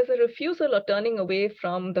 there's a refusal or turning away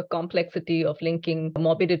from the complexity of linking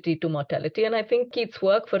morbidity to mortality. And I think Keith's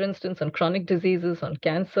work, for instance, on chronic diseases, on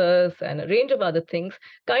cancers, and a range of other things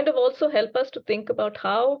kind of also help us to think about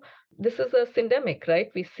how this is a syndemic, right?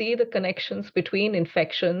 We see the connections between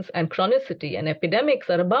infections and chronicity, and epidemics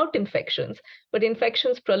are about infections, but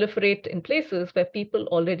infections proliferate in places where people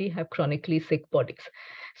already have chronically sick bodies.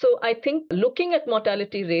 So I think looking at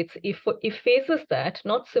mortality rates effaces that,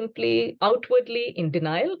 not simply outwardly in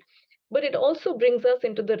denial, but it also brings us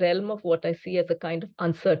into the realm of what I see as a kind of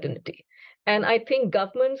uncertainty. And I think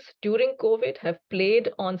governments during COVID have played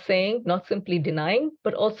on saying, not simply denying,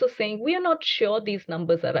 but also saying, we are not sure these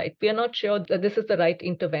numbers are right. We are not sure that this is the right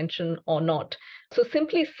intervention or not. So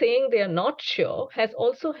simply saying they are not sure has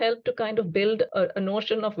also helped to kind of build a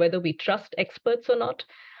notion of whether we trust experts or not.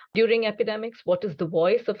 During epidemics, what is the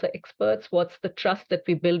voice of the experts? What's the trust that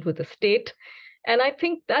we build with the state? And I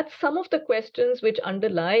think that's some of the questions which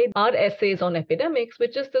underlie our essays on epidemics,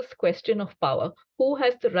 which is this question of power. Who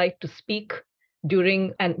has the right to speak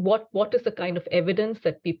during, and what is the kind of evidence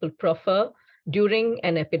that people proffer during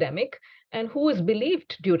an epidemic? And who is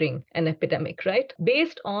believed during an epidemic, right?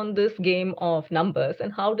 Based on this game of numbers,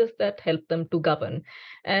 and how does that help them to govern?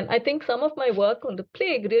 And I think some of my work on the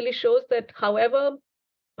plague really shows that however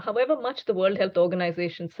much the World Health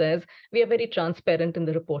Organization says we are very transparent in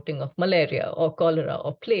the reporting of malaria or cholera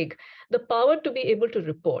or plague, the power to be able to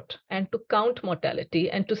report and to count mortality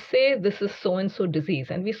and to say this is so-and-so disease,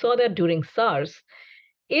 and we saw that during SARS,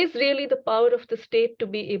 is really the power of the state to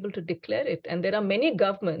be able to declare it. And there are many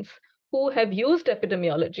governments who have used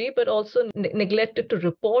epidemiology but also neglected to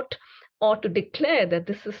report or to declare that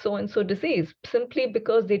this is so-and-so disease, simply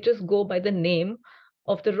because they just go by the name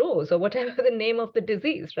of the rose or whatever the name of the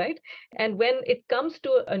disease, right? And when it comes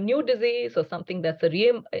to a new disease or something that's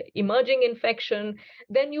a emerging infection,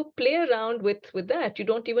 then you play around with that. You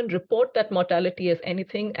don't even report that mortality as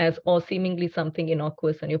anything or seemingly something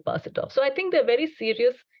innocuous, and you pass it off. So I think they're very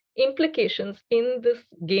serious implications in this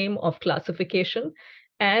game of classification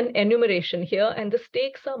and enumeration here, and the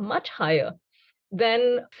stakes are much higher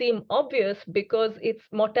than seem obvious because its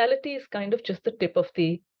mortality is kind of just the tip of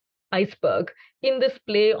the iceberg in this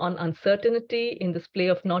play on uncertainty, in this play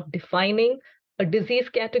of not defining a disease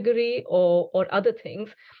category or other things.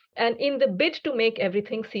 And in the bid to make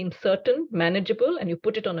everything seem certain, manageable, and you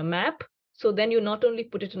put it on a map, so then you not only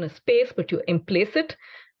put it in a space, but you emplace it,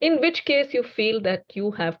 in which case you feel that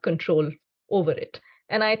you have control over it.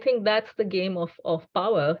 And I think that's the game of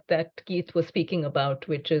power that Keith was speaking about,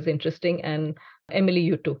 which is interesting. And Emily,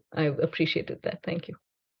 you too. I appreciated that. Thank you.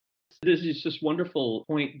 This is just wonderful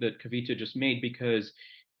point that Kavita just made because,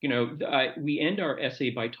 we end our essay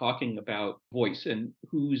by talking about voice and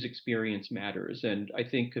whose experience matters. And I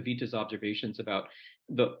think Kavita's observations about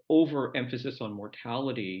the overemphasis on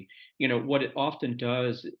mortality, what it often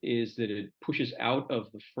does is that it pushes out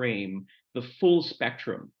of the frame the full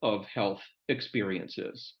spectrum of health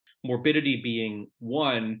experiences, morbidity being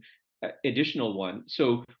one additional one.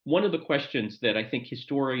 So one of the questions that I think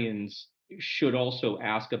historians should also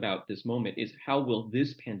ask about this moment is how will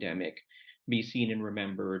this pandemic be seen and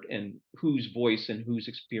remembered, and whose voice and whose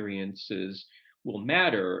experiences will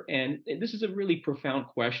matter? And this is a really profound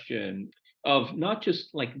question of not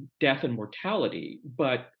just like death and mortality,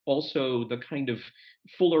 but also the kind of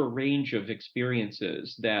fuller range of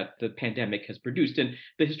experiences that the pandemic has produced. And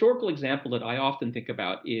the historical example that I often think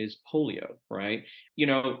about is polio, right?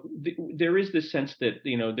 There is this sense that,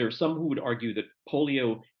 there are some who would argue that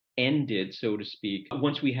polio ended, so to speak,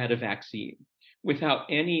 once we had a vaccine, without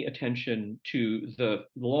any attention to the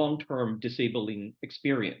long-term disabling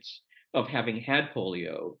experience of having had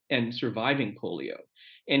polio and surviving polio.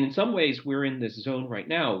 And in some ways, we're in this zone right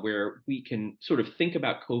now where we can sort of think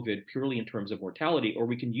about COVID purely in terms of mortality, or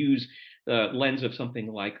we can use the lens of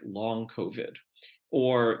something like long COVID,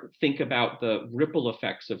 or think about the ripple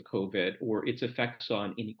effects of COVID or its effects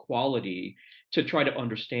on inequality to try to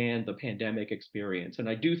understand the pandemic experience. And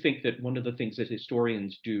I do think that one of the things that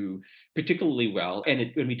historians do particularly well, and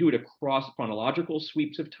we do it across chronological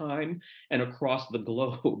sweeps of time and across the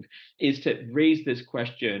globe, is to raise this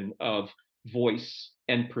question of voice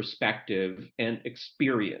and perspective and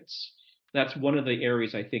experience. That's one of the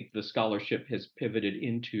areas I think the scholarship has pivoted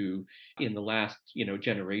into in the last,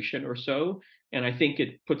 generation or so. And I think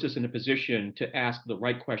it puts us in a position to ask the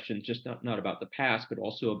right questions, just not about the past, but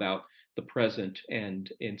also about the present and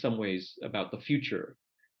in some ways about the future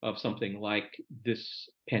of something like this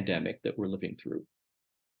pandemic that we're living through.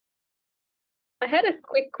 I had a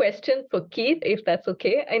quick question for Keith, if that's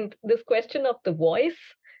okay. And this question of the voice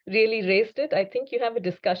really raised it. I think you have a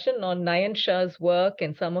discussion on Nayan Shah's work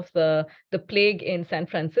and some of the plague in San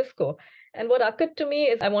Francisco. And what occurred to me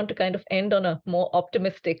is I want to kind of end on a more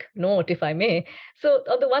optimistic note, if I may. So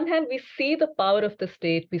on the one hand, we see the power of the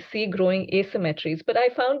state, we see growing asymmetries, but I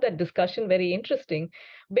found that discussion very interesting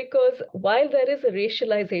because while there is a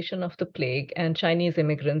racialization of the plague and Chinese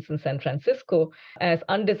immigrants in San Francisco as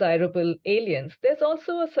undesirable aliens, there's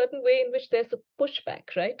also a certain way in which there's a pushback,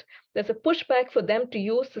 right? There's a pushback for them to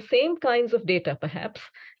use the same kinds of data, perhaps,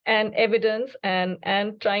 and evidence and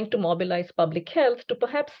trying to mobilize public health to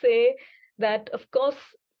perhaps say that, of course,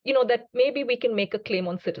 that maybe we can make a claim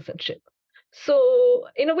on citizenship. So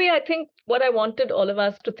in a way, I think what I wanted all of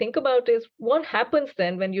us to think about is what happens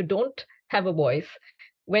then when you don't have a voice,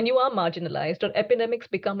 when you are marginalized, or epidemics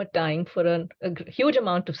become a time for a huge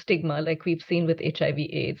amount of stigma, like we've seen with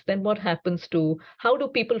HIV/AIDS, then what happens to, how do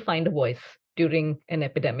people find a voice during an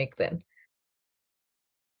epidemic then?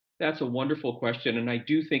 That's a wonderful question. And I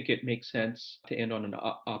do think it makes sense to end on an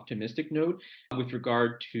optimistic note with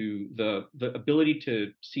regard to the ability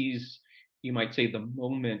to seize, you might say, the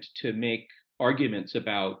moment to make arguments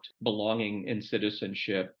about belonging and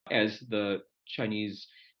citizenship, as the Chinese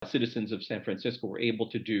citizens of San Francisco were able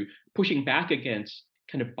to do, pushing back against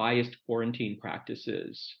kind of biased quarantine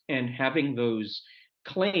practices and having those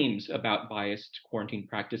claims about biased quarantine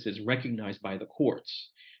practices recognized by the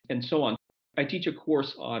courts and so on. I teach a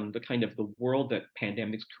course on the kind of the world that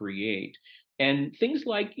pandemics create, and things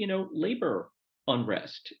like, labor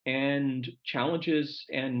unrest and challenges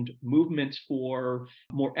and movements for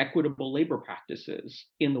more equitable labor practices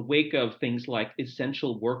in the wake of things like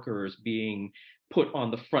essential workers being put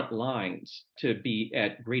on the front lines to be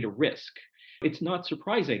at greater risk. It's not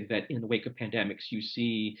surprising that in the wake of pandemics, you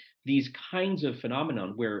see these kinds of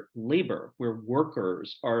phenomenon where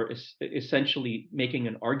workers are essentially making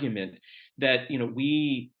an argument that,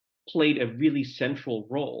 we played a really central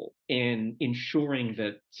role in ensuring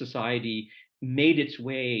that society made its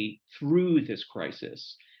way through this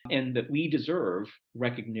crisis and that we deserve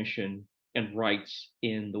recognition and rights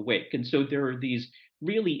in the wake. And so there are these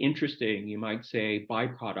really interesting, you might say,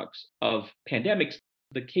 byproducts of pandemics.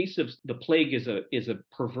 The case of the plague is a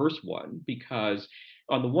perverse one because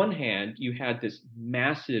on the one hand, you had this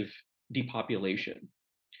massive depopulation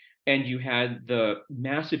and you had the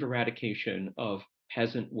massive eradication of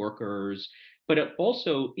peasant workers, but it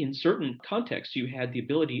also in certain contexts, you had the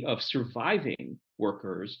ability of surviving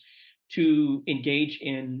workers to engage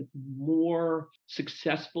in more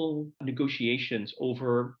successful negotiations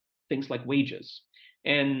over things like wages.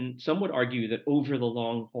 And some would argue that over the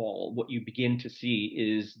long haul, what you begin to see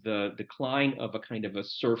is the decline of a kind of a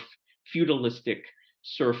feudalistic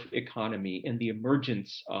serf economy and the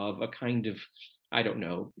emergence of a kind of, I don't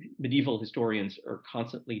know, medieval historians are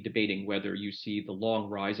constantly debating whether you see the long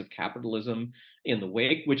rise of capitalism in the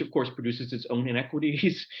wake, which of course produces its own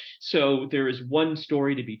inequities. So there is one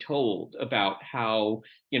story to be told about how,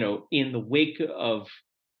 in the wake of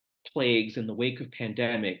plagues, in the wake of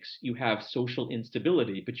pandemics, you have social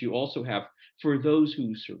instability, but you also have, for those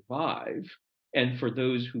who survive and for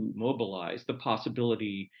those who mobilize, the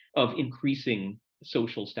possibility of increasing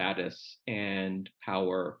social status and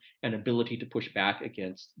power and ability to push back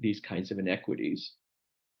against these kinds of inequities.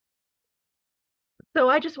 So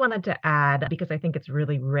I just wanted to add, because I think it's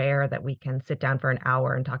really rare that we can sit down for an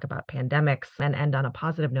hour and talk about pandemics and end on a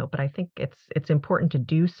positive note, but I think it's important to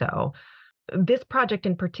do so. This project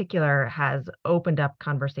in particular has opened up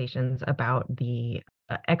conversations about the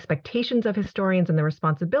expectations of historians and the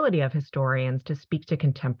responsibility of historians to speak to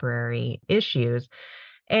contemporary issues.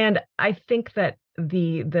 And I think that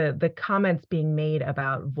the comments being made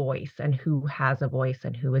about voice and who has a voice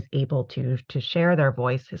and who is able to share their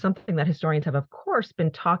voice is something that historians have, of course,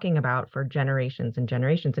 been talking about for generations and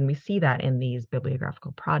generations. And we see that in these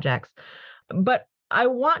bibliographical projects. But I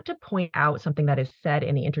want to point out something that is said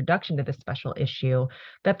in the introduction to this special issue,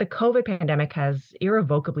 that the COVID pandemic has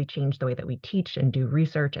irrevocably changed the way that we teach and do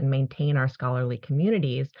research and maintain our scholarly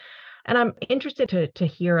communities. And I'm interested to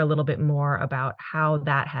hear a little bit more about how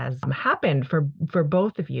that has happened for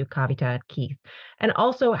both of you, Kavita and Keith, and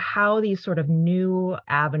also how these sort of new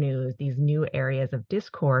avenues, these new areas of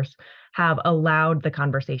discourse have allowed the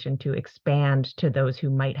conversation to expand to those who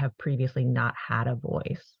might have previously not had a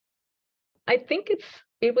voice. I think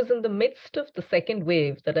it was in the midst of the second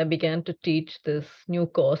wave that I began to teach this new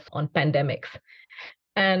course on pandemics.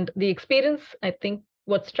 And the experience, I think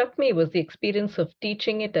what struck me was the experience of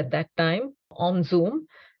teaching it at that time on Zoom,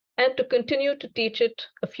 and to continue to teach it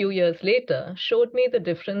a few years later showed me the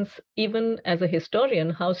difference, even as a historian,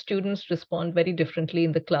 how students respond very differently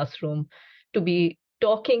in the classroom to be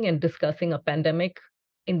talking and discussing a pandemic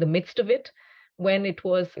in the midst of it, when it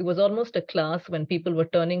was almost a class when people were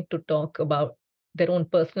turning to talk about their own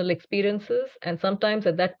personal experiences. And sometimes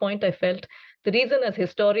at that point, I felt the reason as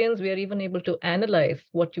historians we are even able to analyze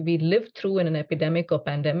what we live through in an epidemic or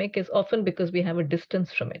pandemic is often because we have a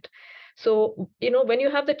distance from it. So, when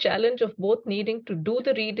you have the challenge of both needing to do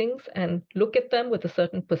the readings and look at them with a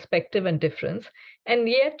certain perspective and difference, and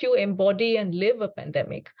yet you embody and live a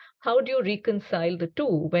pandemic, how do you reconcile the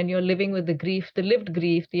two when you're living with the grief, the lived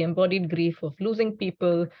grief, the embodied grief of losing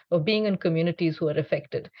people, of being in communities who are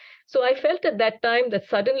affected? So I felt at that time that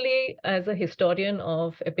suddenly, as a historian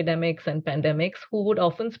of epidemics and pandemics, who would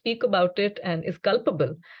often speak about it and is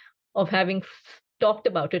culpable of having talked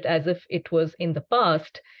about it as if it was in the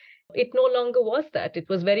past, it no longer was that. It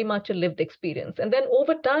was very much a lived experience. And then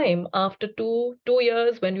over time, after two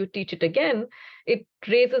years, when you teach it again, it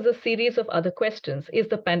raises a series of other questions. Is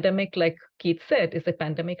the pandemic, like Keith said, is the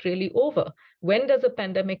pandemic really over? When does a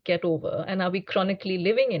pandemic get over? And are we chronically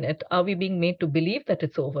living in it? Are we being made to believe that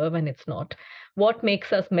it's over when it's not? What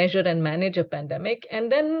makes us measure and manage a pandemic? And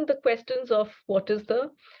then the questions of what is the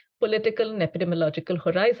political and epidemiological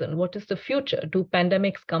horizon? What is the future? Do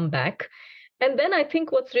pandemics come back? And then I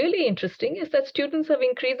think what's really interesting is that students have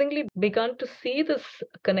increasingly begun to see this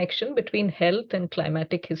connection between health and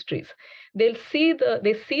climatic histories. They see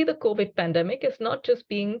the COVID pandemic as not just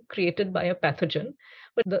being created by a pathogen,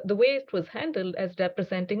 but the way it was handled as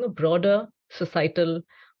representing a broader societal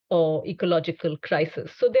or ecological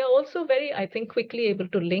crisis. So they're also very, I think, quickly able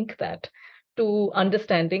to link that to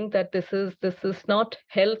understanding that this is not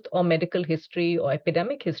health or medical history or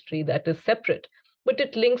epidemic history that is separate, but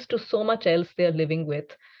it links to so much else they're living with,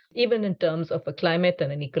 even in terms of a climate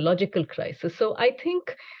and an ecological crisis. So I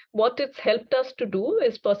think what it's helped us to do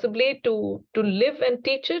is possibly to live and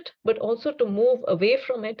teach it, but also to move away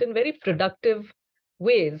from it in very productive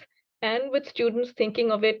ways, and with students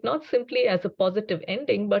thinking of it not simply as a positive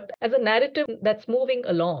ending, but as a narrative that's moving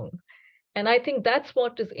along. And I think that's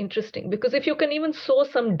what is interesting, because if you can even sow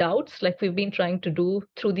some doubts, like we've been trying to do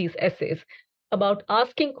through these essays, about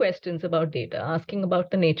asking questions about data, asking about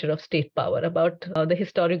the nature of state power, about the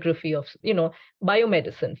historiography of,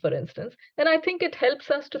 biomedicine, for instance, then I think it helps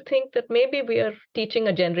us to think that maybe we are teaching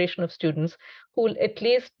a generation of students who will at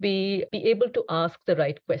least be able to ask the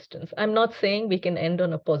right questions. I'm not saying we can end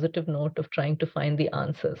on a positive note of trying to find the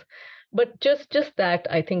answers, but just that,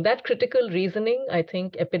 I think that critical reasoning, I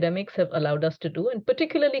think epidemics have allowed us to do, and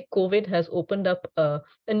particularly COVID has opened up a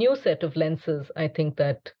new set of lenses, I think,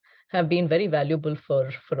 that have been very valuable for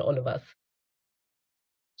all of us.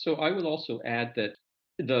 So I will also add that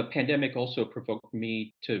the pandemic also provoked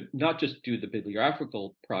me to not just do the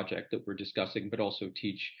bibliographical project that we're discussing, but also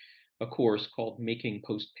teach a course called Making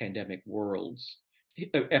Post-Pandemic Worlds,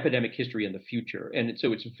 Epidemic History in the Future. And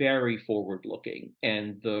so it's very forward-looking.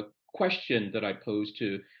 And the question that I pose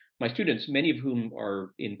to my students, many of whom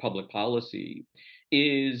are in public policy,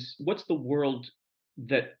 is what's the world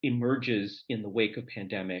that emerges in the wake of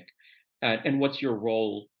pandemic? And what's your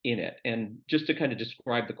role in it? And just to kind of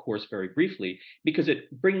describe the course very briefly, because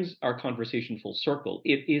it brings our conversation full circle,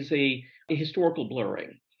 it is a historical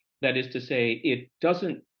blurring. That is to say, it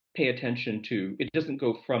doesn't pay attention to, it doesn't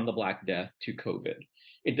go from the Black Death to COVID.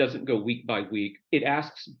 It doesn't go week by week. It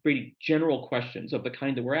asks pretty general questions of the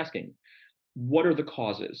kind that we're asking. What are the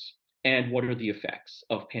causes? And what are the effects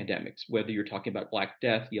of pandemics, whether you're talking about Black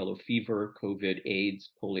Death, yellow fever, COVID,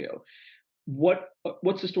 AIDS, polio?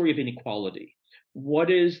 What's the story of inequality? What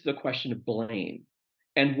is the question of blame?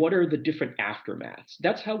 And what are the different aftermaths?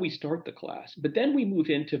 That's how we start the class. But then we move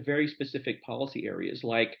into very specific policy areas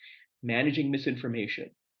like managing misinformation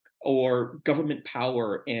or government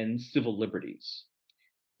power and civil liberties,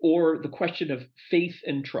 or the question of faith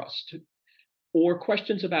and trust, or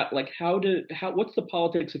questions about like what's the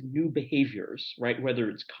politics of new behaviors, right? Whether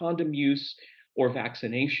it's condom use or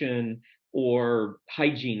vaccination or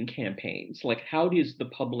hygiene campaigns, like how does the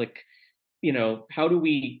public, how do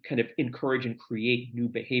we kind of encourage and create new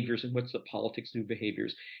behaviors, and what's the politics of new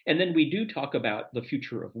behaviors? And then we do talk about the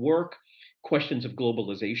future of work, questions of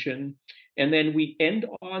globalization, and then we end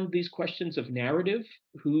on these questions of narrative,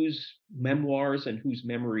 whose memoirs and whose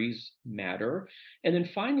memories matter. And then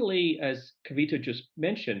finally, as Kavita just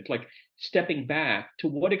mentioned, like stepping back, to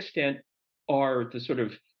what extent are the sort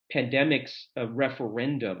of pandemics a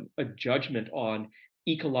referendum, a judgment on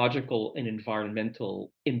ecological and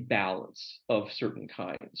environmental imbalance of certain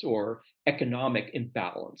kinds, or economic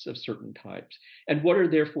imbalance of certain types? And what are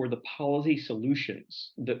therefore the policy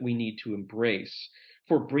solutions that we need to embrace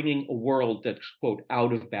for bringing a world that's, quote,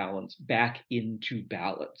 out of balance back into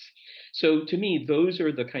balance? So to me, those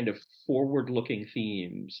are the kind of forward-looking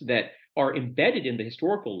themes that are embedded in the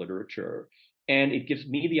historical literature. And it gives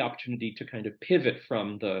me the opportunity to kind of pivot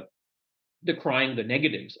from the decrying the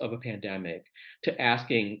negatives of a pandemic to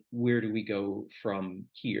asking, where do we go from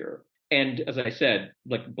here? And as I said,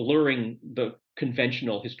 like blurring the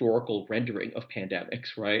conventional historical rendering of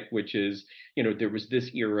pandemics, right? Which is, there was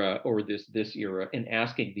this era or this era, and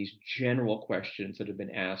asking these general questions that have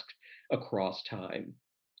been asked across time.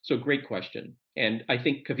 So great question. And I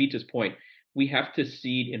think Kavita's point, we have to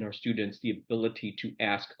seed in our students the ability to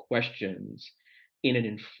ask questions in an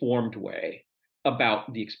informed way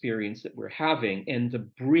about the experience that we're having, and to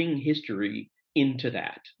bring history into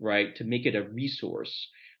that, right? To make it a resource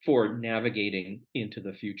for navigating into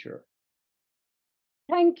the future.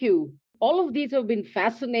 Thank you. All of these have been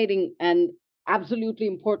fascinating and absolutely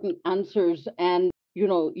important answers. And,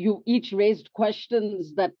 you each raised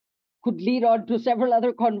questions that could lead on to several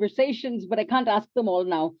other conversations, but I can't ask them all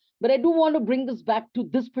now. But I do want to bring this back to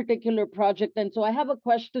this particular project. And so I have a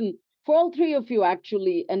question for all three of you,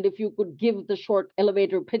 actually, and if you could give the short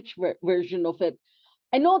elevator pitch version of it.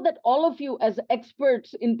 I know that all of you, as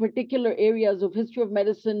experts in particular areas of history of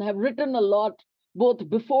medicine, have written a lot, both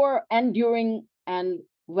before and during, and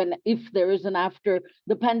if there is an after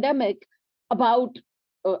the pandemic, about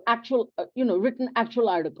written actual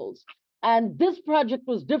articles. And this project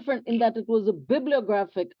was different in that it was a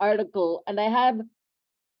bibliographic article. And I have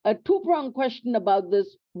a two-pronged question about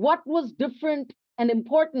this. What was different and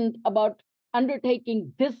important about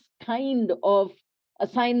undertaking this kind of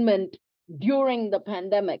assignment during the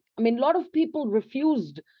pandemic? I mean, a lot of people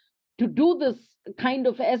refused to do this kind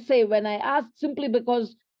of essay when I asked, simply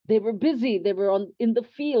because they were busy, they were in the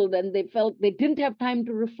field, and they felt they didn't have time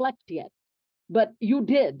to reflect yet. But you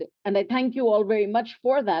did, and I thank you all very much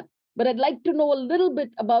for that. But I'd like to know a little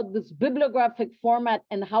bit about this bibliographic format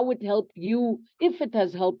and how it helped you, if it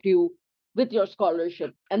has helped you, with your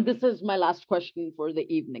scholarship. And this is my last question for the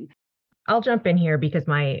evening. I'll jump in here because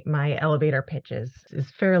my elevator pitch is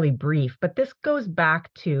fairly brief, but this goes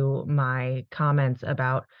back to my comments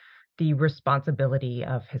about the responsibility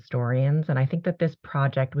of historians. And I think that this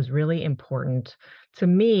project was really important to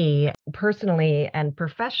me personally and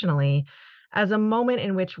professionally as a moment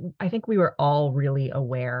in which I think we were all really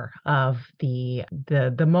aware of the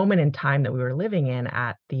moment in time that we were living in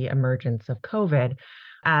at the emergence of COVID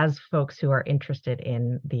as folks who are interested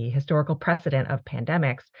in the historical precedent of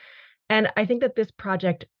pandemics. And I think that this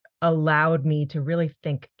project allowed me to really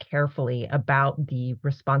think carefully about the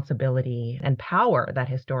responsibility and power that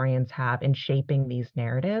historians have in shaping these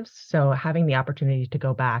narratives. So having the opportunity to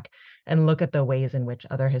go back and look at the ways in which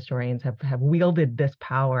other historians have wielded this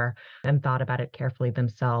power and thought about it carefully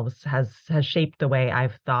themselves has shaped the way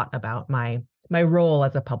I've thought about my role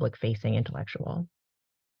as a public facing intellectual.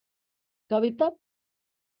 Kavita?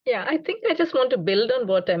 Yeah, I think I just want to build on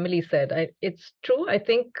what Emily said. It's true. I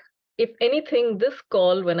think, if anything, this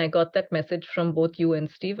call, when I got that message from both you and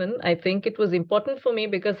Stephen, I think it was important for me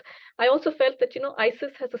because I also felt that,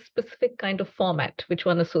 ISIS has a specific kind of format which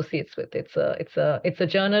one associates with. It's a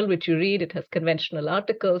journal which you read. It has conventional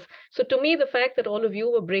articles. So to me, the fact that all of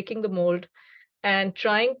you were breaking the mold and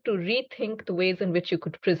trying to rethink the ways in which you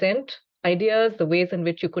could present ideas, the ways in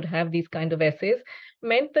which you could have these kind of essays,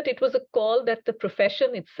 meant that it was a call that the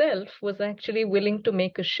profession itself was actually willing to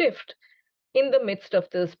make a shift in the midst of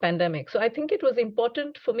this pandemic. So I think it was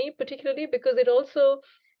important for me, particularly because it also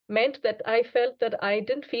meant that I felt that I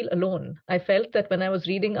didn't feel alone. I felt that when I was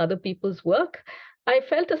reading other people's work, I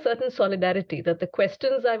felt a certain solidarity that the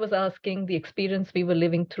questions I was asking, the experience we were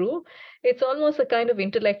living through, it's almost a kind of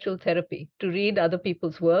intellectual therapy to read other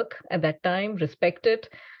people's work at that time, respect it,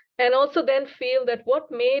 and also then feel that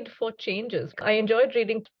what made for changes. I enjoyed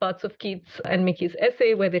reading parts of Keith's and Mickey's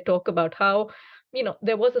essay where they talk about how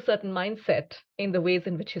there was a certain mindset in the ways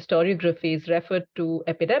in which historiography is referred to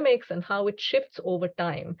epidemics and how it shifts over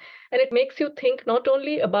time. And it makes you think not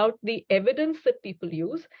only about the evidence that people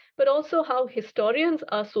use, but also how historians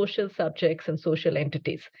are social subjects and social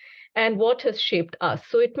entities and what has shaped us.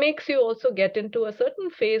 So it makes you also get into a certain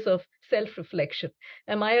phase of self-reflection.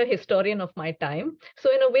 Am I a historian of my time? So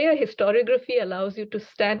in a way, a historiography allows you to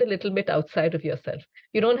stand a little bit outside of yourself.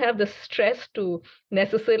 You don't have the stress to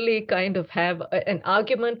necessarily kind of have an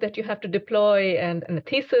argument that you have to deploy and a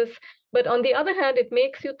thesis. But on the other hand, it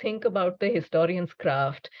makes you think about the historian's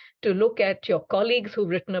craft, to look at your colleagues who've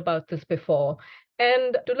written about this before,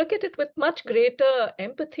 and to look at it with much greater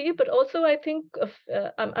empathy, but also I think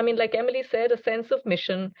like Emily said, a sense of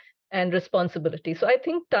mission and responsibility. So I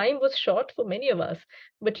think time was short for many of us,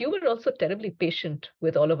 but you were also terribly patient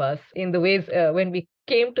with all of us in the ways when we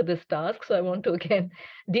came to this task. So I want to again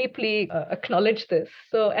deeply acknowledge this.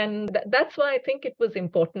 So, and that's why I think it was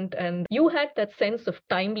important. And you had that sense of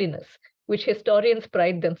timeliness, which historians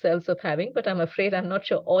pride themselves of having, but I'm afraid I'm not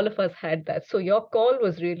sure all of us had that. So your call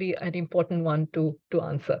was really an important one to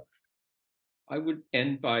answer. I would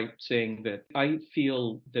end by saying that I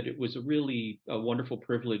feel that it was a wonderful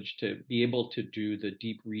privilege to be able to do the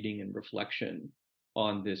deep reading and reflection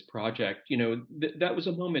on this project. That was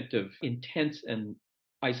a moment of intense and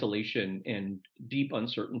isolation and deep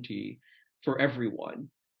uncertainty for everyone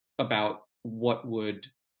about what would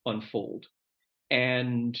unfold.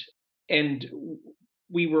 And and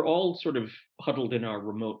we were all sort of huddled in our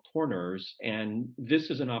remote corners, and this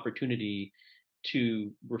is an opportunity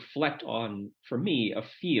to reflect on, for me, a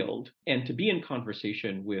field and to be in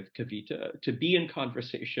conversation with Kavita, to be in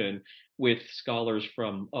conversation with scholars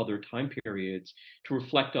from other time periods, to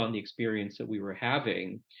reflect on the experience that we were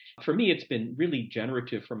having. For me, it's been really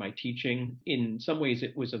generative for my teaching. In some ways,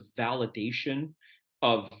 it was a validation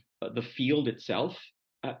of the field itself,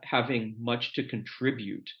 having much to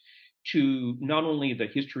contribute to not only the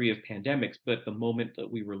history of pandemics, but the moment that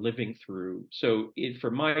we were living through. So for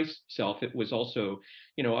myself, it was also,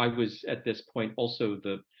 I was at this point also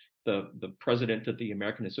the president of the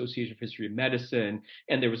American Association of History of Medicine,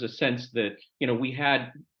 and there was a sense that we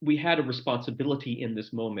had a responsibility in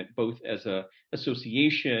this moment, both as a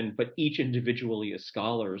association, but each individually as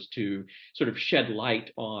scholars, to sort of shed light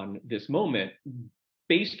on this moment,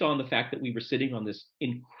 based on the fact that we were sitting on this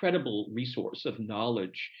incredible resource of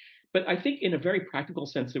knowledge. But I think in a very practical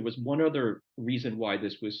sense, there was one other reason why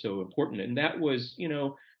this was so important, and that was,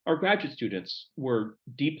 our graduate students were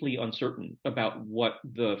deeply uncertain about what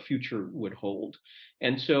the future would hold.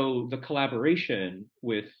 And so the collaboration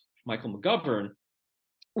with Michael McGovern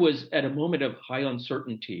was at a moment of high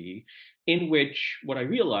uncertainty, in which what I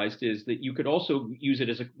realized is that you could also use it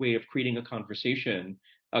as a way of creating a conversation,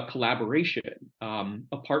 a collaboration,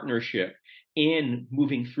 a partnership in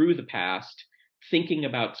moving through the past thinking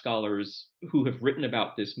about scholars who have written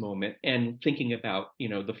about this moment and thinking about,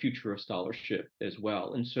 the future of scholarship as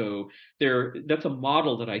well. And so that's a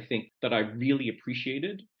model that I think that I really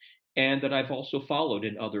appreciated and that I've also followed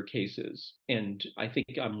in other cases. And I think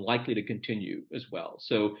I'm likely to continue as well.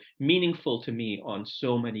 So meaningful to me on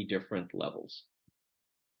so many different levels.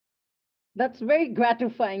 That's very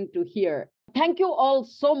gratifying to hear. Thank you all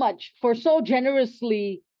so much for so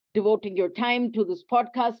generously devoting your time to this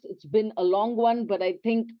podcast. It's been a long one, but I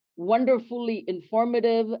think wonderfully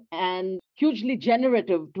informative and hugely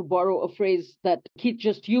generative, to borrow a phrase that Keith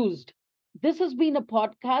just used. This has been a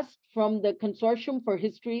podcast from the Consortium for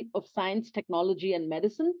History of Science, Technology, and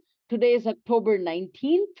Medicine. Today is October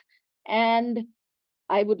 19th, and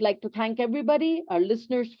I would like to thank everybody, our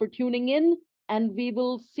listeners, for tuning in, and we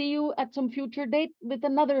will see you at some future date with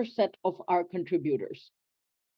another set of our contributors.